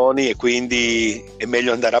nozioni e quindi è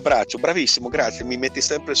meglio andare a braccio. Bravissimo, grazie, mi metti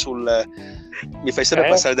sempre mi fai sempre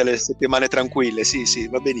passare delle settimane tranquille, sì,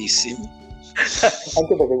 va benissimo.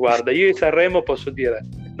 Anche perché guarda, io in Sanremo posso dire,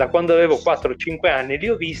 da quando avevo 4-5 anni li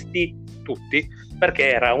ho visti tutti, perché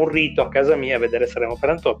era un rito a casa mia vedere Sanremo,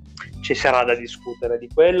 pertanto ci sarà da discutere di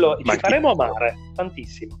quello e ci faremo amare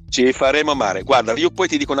tantissimo. Ci faremo amare. Guarda, io poi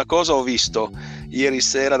ti dico una cosa, ho visto ieri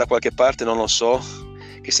sera da qualche parte, non lo so,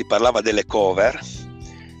 che si parlava delle cover,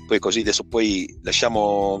 poi così adesso poi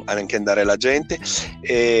lasciamo anche andare la gente,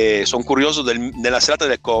 e sono curioso nella serata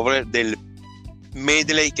delle cover del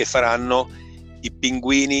medley che faranno i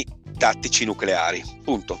Pinguini Tattici Nucleari.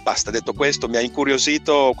 Punto, basta, detto questo, mi ha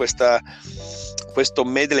incuriosito questo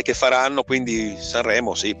medley che faranno, quindi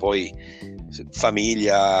Sanremo, sì, poi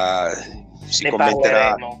famiglia, si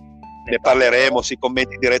commenterà, ne parleremo, si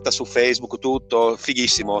commenti in diretta su Facebook, tutto,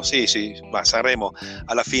 fighissimo, sì, ma Sanremo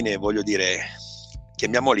alla fine, voglio dire,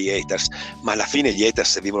 chiamiamoli haters, ma alla fine gli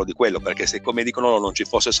haters vivono di quello, perché se come dicono loro non ci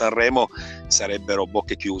fosse Sanremo sarebbero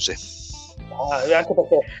bocche chiuse. Anche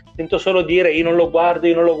perché sento solo dire io non lo guardo,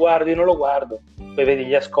 poi vedi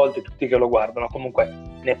gli ascolti tutti che lo guardano. Comunque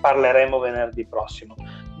ne parleremo venerdì prossimo.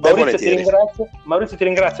 Maurizio, ti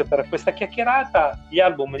ringrazio per questa chiacchierata, gli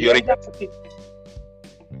album li hai dati,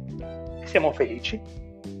 siamo felici.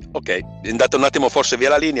 Ok, è andato un attimo forse via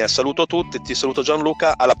la linea, saluto tutti, ti saluto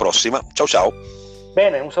Gianluca, alla prossima, ciao.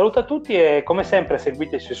 Bene, un saluto a tutti e come sempre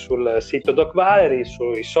seguiteci sul sito Doc Valery,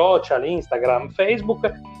 sui social, Instagram, Facebook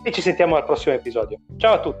e ci sentiamo al prossimo episodio.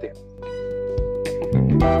 Ciao a tutti!